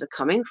dances are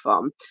coming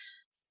from.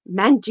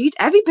 Men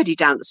everybody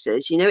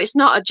dances, it's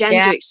not a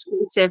gender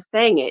exclusive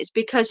thing. It's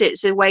because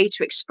it's a way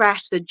to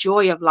express the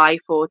joy of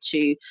life or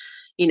to,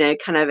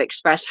 kind of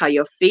express how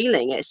you're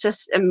feeling. It's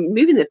just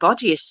moving the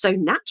body is so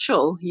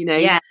natural,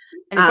 Yeah.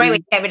 And it's a great way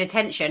to get rid of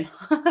tension.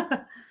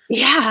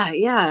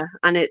 Yeah.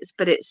 And it's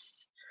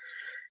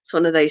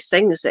one of those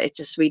things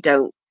that we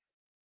don't.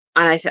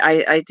 And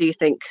I do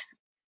think,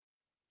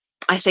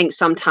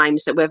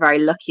 sometimes that we're very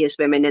lucky as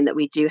women in that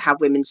we do have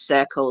women's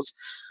circles.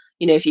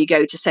 If you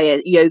go to, say,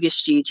 a yoga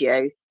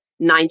studio,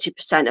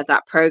 90% of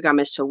that program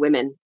is for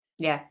women.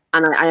 Yeah.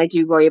 And I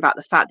do worry about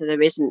the fact that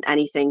there isn't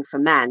anything for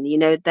men,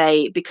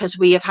 because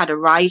we have had a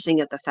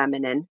rising of the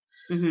feminine.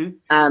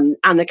 Mm-hmm.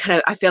 And the kind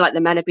of, I feel like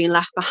the men have been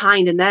left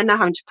behind, and they're now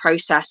having to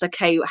process,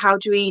 okay, how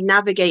do we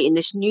navigate in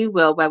this new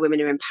world where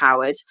women are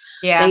empowered?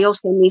 Yeah. They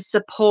also need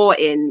support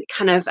in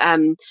kind of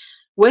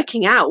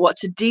working out what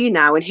to do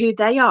now and who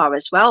they are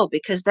as well,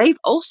 because they've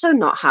also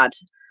not had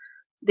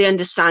the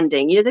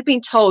understanding. They've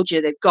been told,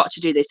 they've got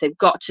to do this, they've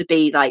got to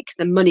be like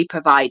the money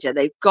provider,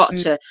 they've got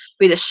Mm. to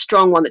be the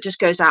strong one that just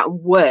goes out and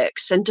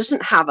works and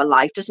doesn't have a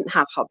life, doesn't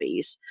have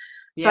hobbies.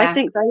 So I Yeah.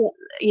 think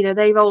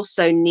they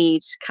also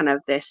need kind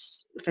of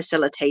this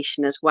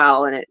facilitation as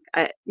well, and it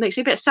makes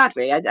me a bit sad,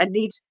 really. I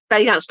need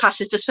belly dance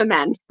classes just for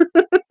men.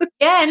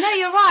 Yeah, no,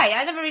 you're right.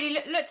 I never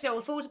really looked at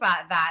or thought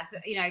about that,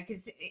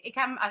 because it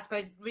can, I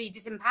suppose, really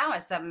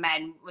disempower some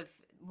men with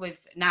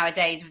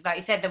nowadays, with, like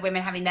you said, the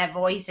women having their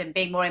voice and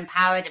being more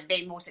empowered and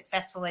being more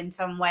successful in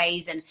some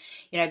ways, and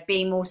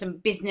being more some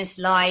business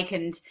like,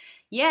 and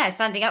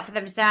standing up for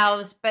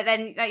themselves. But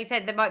then, like you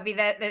said, there might be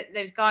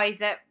those guys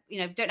that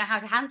don't know how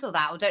to handle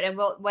that, or don't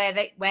know where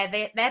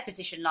their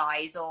position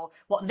lies, or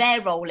what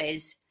their role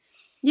is.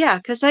 Yeah,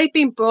 because they've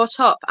been brought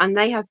up and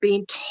they have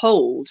been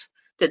told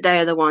that they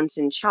are the ones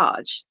in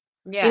charge.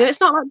 Yeah.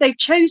 It's not like they've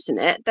chosen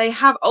it. They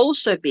have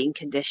also been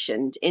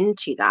conditioned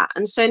into that.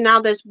 And so now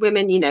there's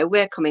women,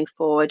 we're coming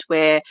forward,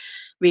 we're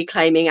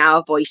reclaiming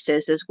our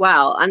voices as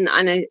well. And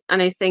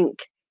I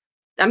think,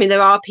 I mean,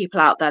 there are people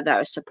out there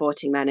that are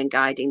supporting men and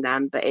guiding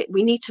them, but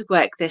we need to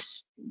work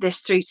this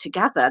through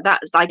together.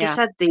 That's, like I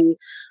said,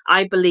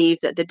 I believe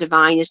that the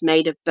divine is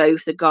made of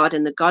both the God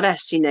and the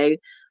goddess.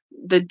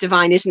 The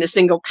divine isn't a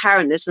single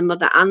parent, there's the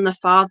mother and the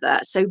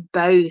father, so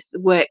both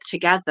work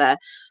together,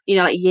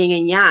 like yin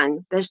and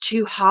yang. There's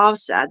two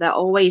halves there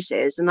always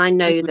is. And I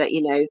know that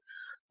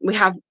we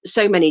have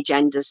so many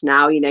genders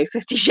now,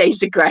 50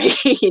 shades of grey,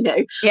 Yeah.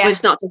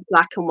 it's not just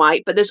black and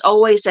white, but there's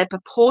always a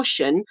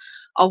proportion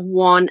of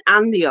one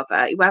and the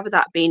other, whether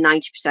that be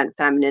 90%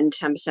 feminine,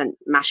 10%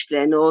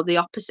 masculine, or the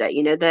opposite.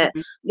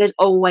 There's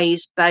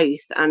always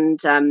both, and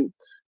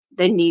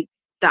they need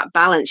that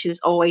balance. There's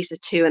always the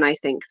two, and I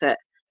think that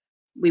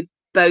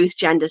both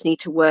genders need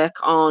to work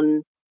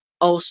on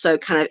also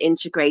kind of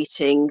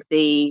integrating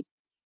the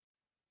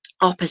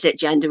opposite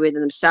gender within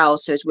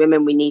themselves. So as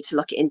women, we need to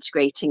look at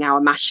integrating our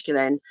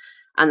masculine,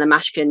 and the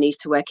masculine needs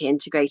to work at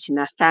integrating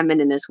their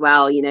feminine as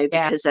well,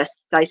 because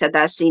as I said,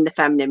 they're seeing the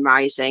feminine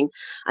rising,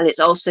 and it's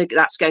also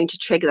that's going to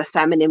trigger the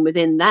feminine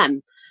within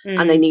them.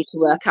 And they need to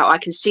work out, I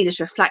can see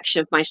this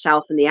reflection of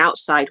myself in the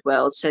outside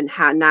world, so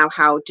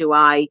how do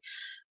I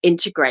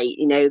integrate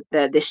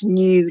this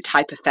new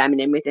type of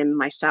feminine within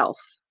myself?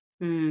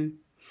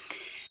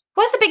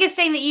 What's the biggest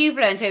thing that you've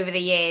learned over the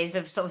years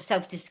of sort of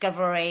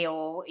self-discovery,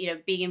 or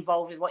being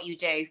involved with what you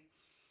do?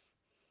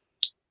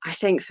 I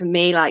think for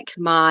me, like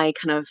my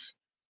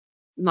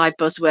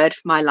buzzword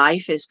for my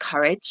life is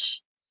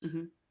courage.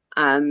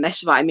 This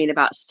is what I mean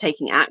about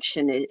taking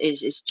action,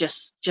 is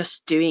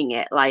just doing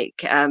it.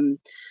 Like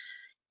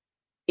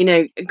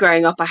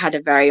growing up, I had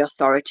a very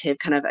authoritative,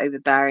 kind of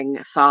overbearing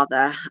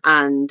father,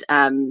 and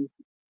I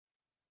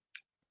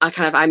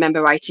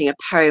remember writing a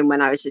poem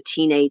when I was a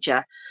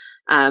teenager,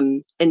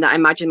 in that I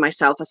imagined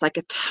myself as like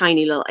a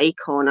tiny little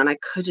acorn, and I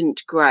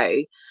couldn't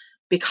grow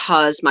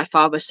because my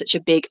father was such a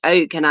big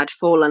oak, and I'd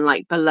fallen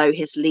like below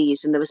his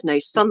leaves and there was no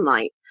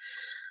sunlight.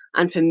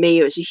 And for me,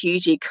 it was a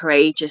hugely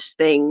courageous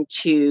thing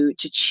to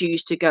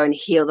choose to go and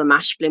heal the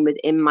masculine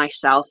within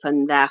myself,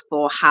 and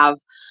therefore have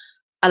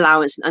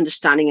allowance and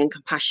understanding and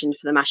compassion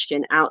for the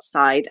masculine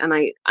outside. And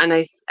I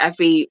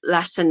every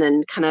lesson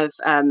and kind of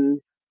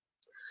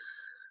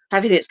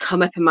everything that's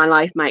come up in my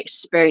life, my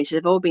experiences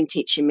have all been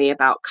teaching me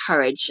about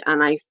courage.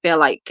 And I feel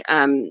like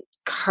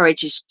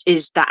courage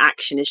is that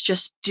action, is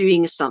just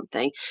doing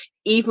something,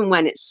 even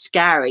when it's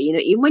scary,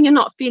 even when you're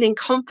not feeling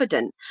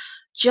confident,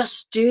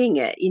 just doing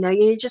it.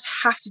 You just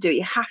have to do it.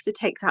 You have to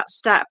take that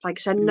step. Like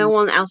I said, no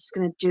one else is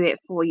going to do it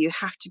for you. You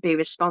have to be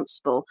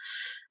responsible.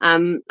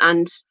 And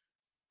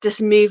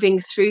just moving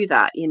through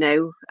that,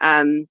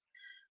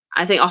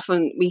 I think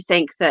often we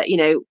think that,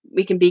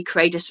 we can be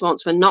courageous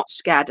once we're not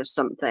scared of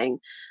something.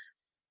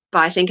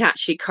 But I think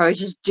actually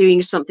courage is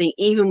doing something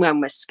even when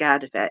we're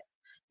scared of it.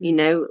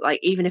 Like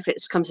even if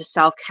it comes to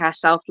self-care,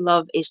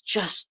 self-love, is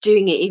just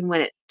doing it even when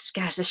it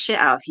scares the shit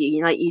out of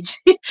you.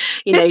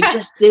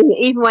 Just doing it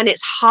even when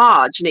it's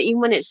hard,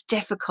 even when it's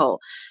difficult.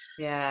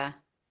 Yeah.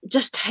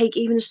 Just take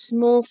even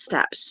small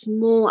steps,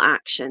 small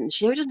actions.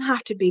 It doesn't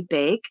have to be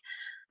big,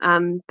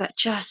 but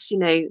just,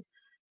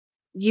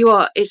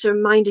 it's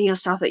reminding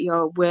yourself that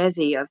you're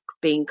worthy of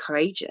being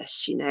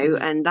courageous,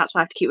 and that's why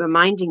I have to keep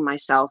reminding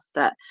myself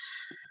that,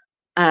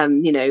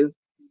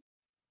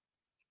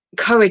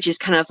 courage is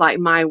kind of like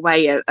my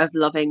way of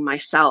loving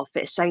myself.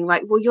 It's saying,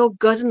 like, well, you're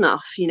good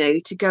enough,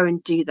 to go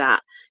and do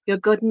that. You're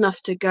good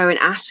enough to go and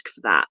ask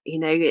for that.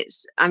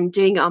 I'm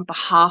doing it on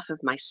behalf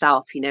of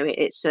myself. Courage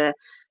is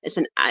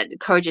an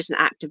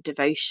act of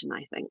devotion,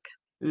 I think.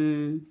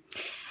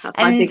 That's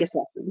my biggest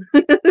lesson.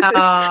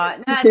 Oh,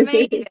 no, that's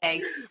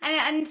amazing.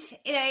 And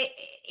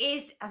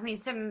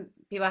some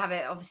people have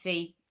it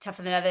obviously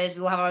tougher than others.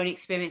 We all have our own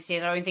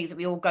experiences, our own things that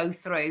we all go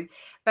through.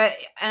 But,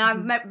 and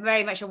I'm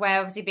very much aware,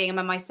 obviously being a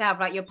mum myself,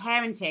 like your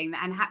parenting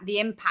and the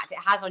impact it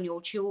has on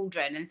your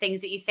children and things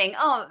that you think,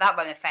 oh, that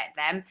won't affect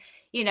them.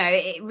 You know,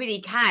 it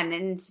really can.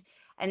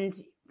 And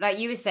like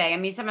you were saying, I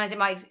mean, sometimes it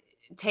might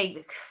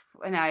take,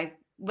 you know,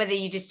 whether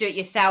you just do it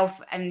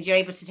yourself and you're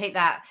able to take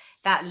that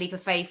leap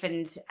of faith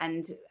and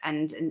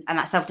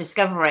that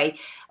self-discovery,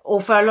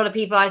 or for a lot of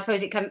people, I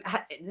suppose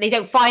they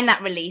don't find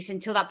that release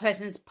until that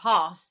person's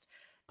passed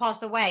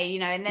away, you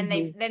know, and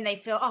then they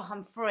feel, oh,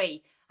 I'm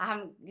free.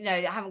 I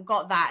haven't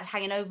got that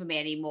hanging over me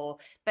anymore.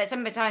 But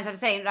sometimes I'm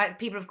saying, like,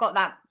 people have got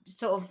that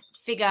sort of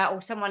figure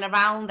or someone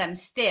around them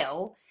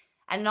still,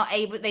 and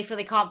they feel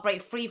they can't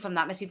break free from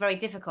that. It must be very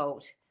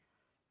difficult.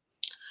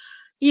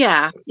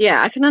 Yeah,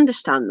 I can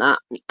understand that.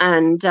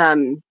 And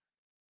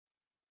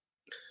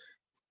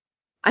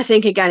I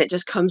think, again, it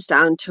just comes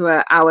down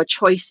to our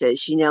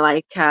choices, you know,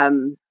 like,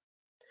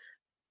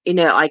 you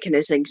know, like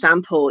as an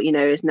example, you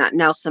know, is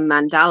Nelson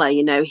Mandela,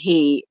 you know,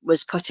 he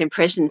was put in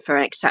prison for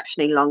an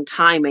exceptionally long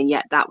time, and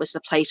yet that was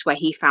the place where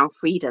he found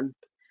freedom,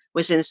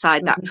 was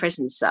inside that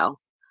prison cell.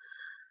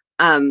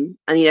 And,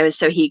 you know,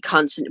 so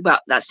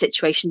that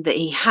situation that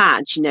he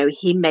had, you know,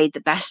 he made the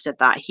best of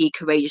that. He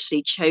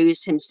courageously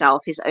chose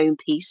himself, his own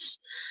peace,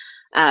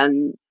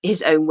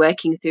 his own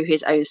working through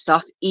his own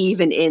stuff,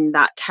 even in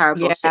that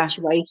terrible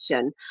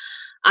situation.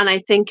 And I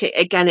think,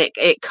 again,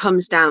 it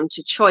comes down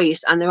to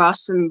choice. And there are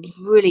some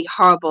really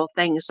horrible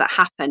things that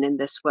happen in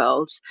this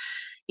world,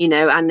 you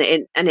know, and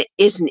it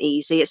isn't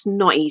easy. It's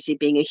not easy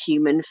being a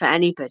human for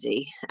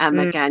anybody.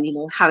 Again, you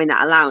know, having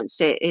that allowance,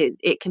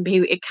 it can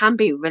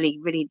be really,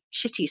 really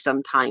shitty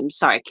sometimes.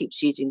 Sorry, I keep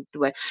using the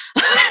word,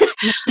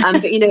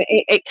 but you know,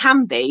 it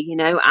can be, you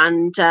know,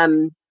 and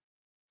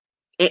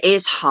it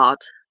is hard.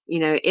 You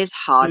know, it is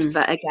hard.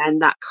 But again,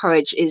 that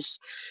courage is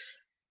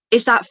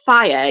that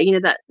fire, you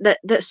know,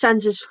 that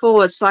sends us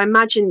forward. So I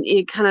imagine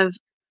you kind of,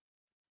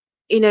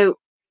 you know,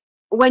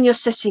 when you're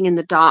sitting in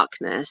the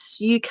darkness,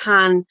 you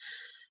can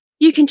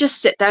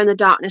just sit there in the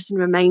darkness and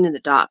remain in the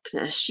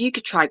darkness. You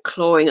could try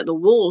clawing at the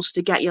walls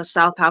to get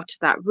yourself out of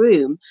that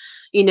room.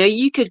 You know,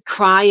 you could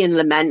cry and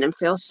lament and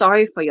feel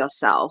sorry for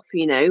yourself,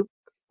 you know,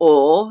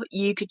 or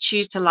you could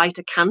choose to light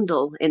a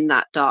candle in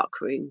that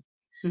dark room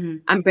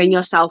and bring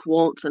yourself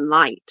warmth and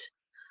light.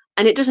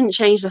 And it doesn't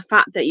change the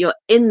fact that you're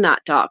in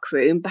that dark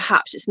room.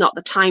 Perhaps it's not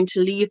the time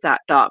to leave that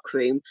dark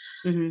room.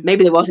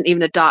 Maybe there wasn't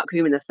even a dark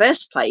room in the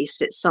first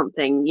place. It's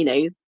something, you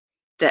know,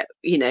 that,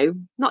 you know,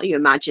 not you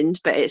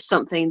imagined, but it's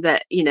something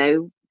that, you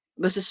know,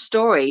 was a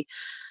story.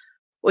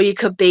 Or you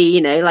could be,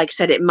 you know, like I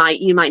said,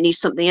 you might need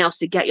something else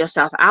to get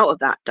yourself out of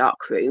that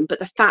dark room. But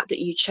the fact that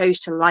you chose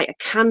to light a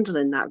candle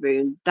in that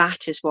room,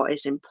 that is what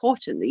is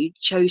important, that you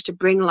chose to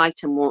bring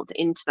light and warmth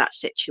into that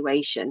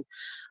situation.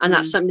 And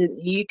that's something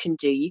that you can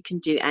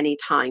do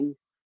anytime.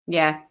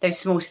 Yeah, those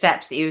small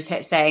steps that you were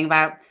saying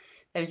about,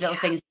 those little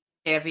things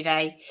you do every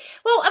day.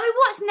 Well, I mean,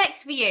 what's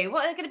next for you?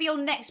 What are going to be your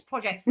next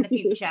projects in the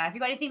future? Have you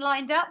got anything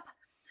lined up?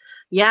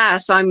 Yeah,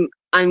 so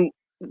I'm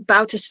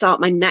about to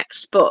start my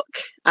next book.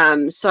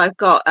 So I've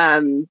got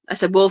I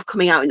said Wolf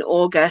coming out in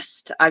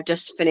August. I've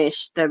just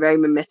finished the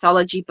Roman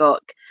mythology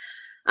book,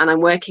 and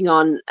I'm working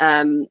on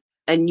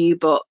a new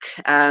book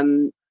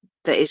that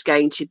is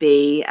going to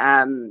be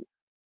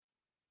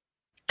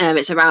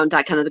it's around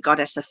that kind of the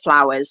goddess of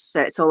flowers.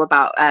 So it's all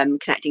about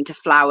connecting to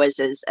flowers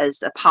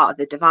as a part of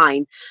the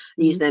divine,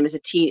 and using them as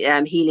a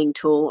healing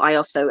tool. I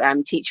also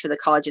teach for the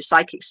College of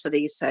Psychic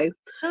Studies, so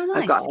nice.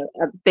 I've got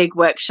a big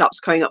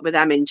workshops coming up with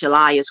them in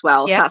July as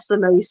well. So that's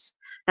the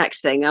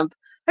next thing. I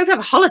hope to have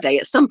a holiday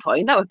at some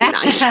point. That would be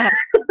nice.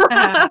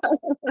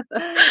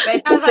 But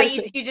it sounds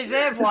like you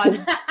deserve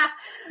one.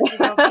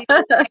 Well,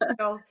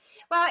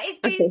 it's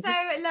been so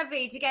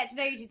lovely to get to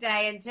know you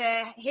today and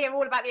to hear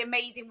all about the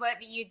amazing work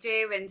that you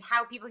do and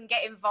how people can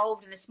get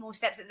involved and the small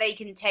steps that they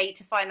can take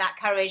to find that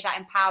courage,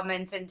 that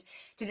empowerment, and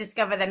to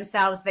discover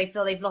themselves. They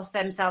feel they've lost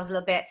themselves a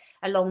little bit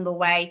along the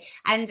way,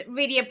 and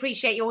really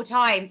appreciate your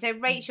time. So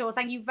Rachel,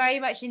 thank you very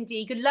much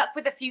indeed. Good luck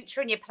with the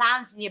future and your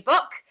plans and your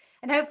book,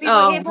 and hopefully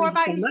we'll hear more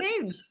about you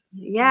soon.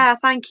 Yeah,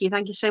 thank you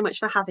so much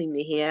for having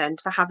me here and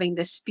for having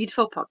this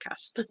beautiful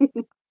podcast.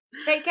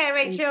 Take care,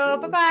 Rachel.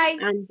 Bye-bye.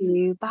 And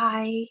you.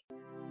 Bye.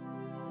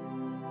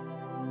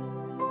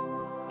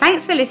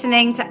 Thanks for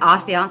listening to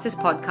Ask the Answers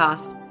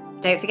podcast.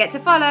 Don't forget to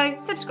follow,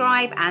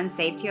 subscribe, and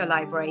save to your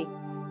library.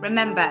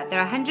 Remember, there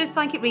are 100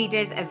 psychic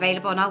readers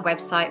available on our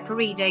website for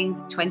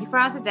readings 24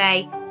 hours a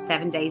day,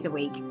 7 days a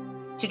week.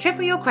 To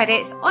triple your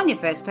credits on your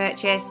first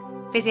purchase,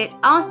 visit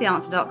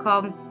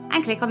asktheanswer.com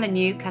and click on the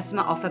new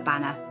customer offer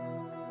banner.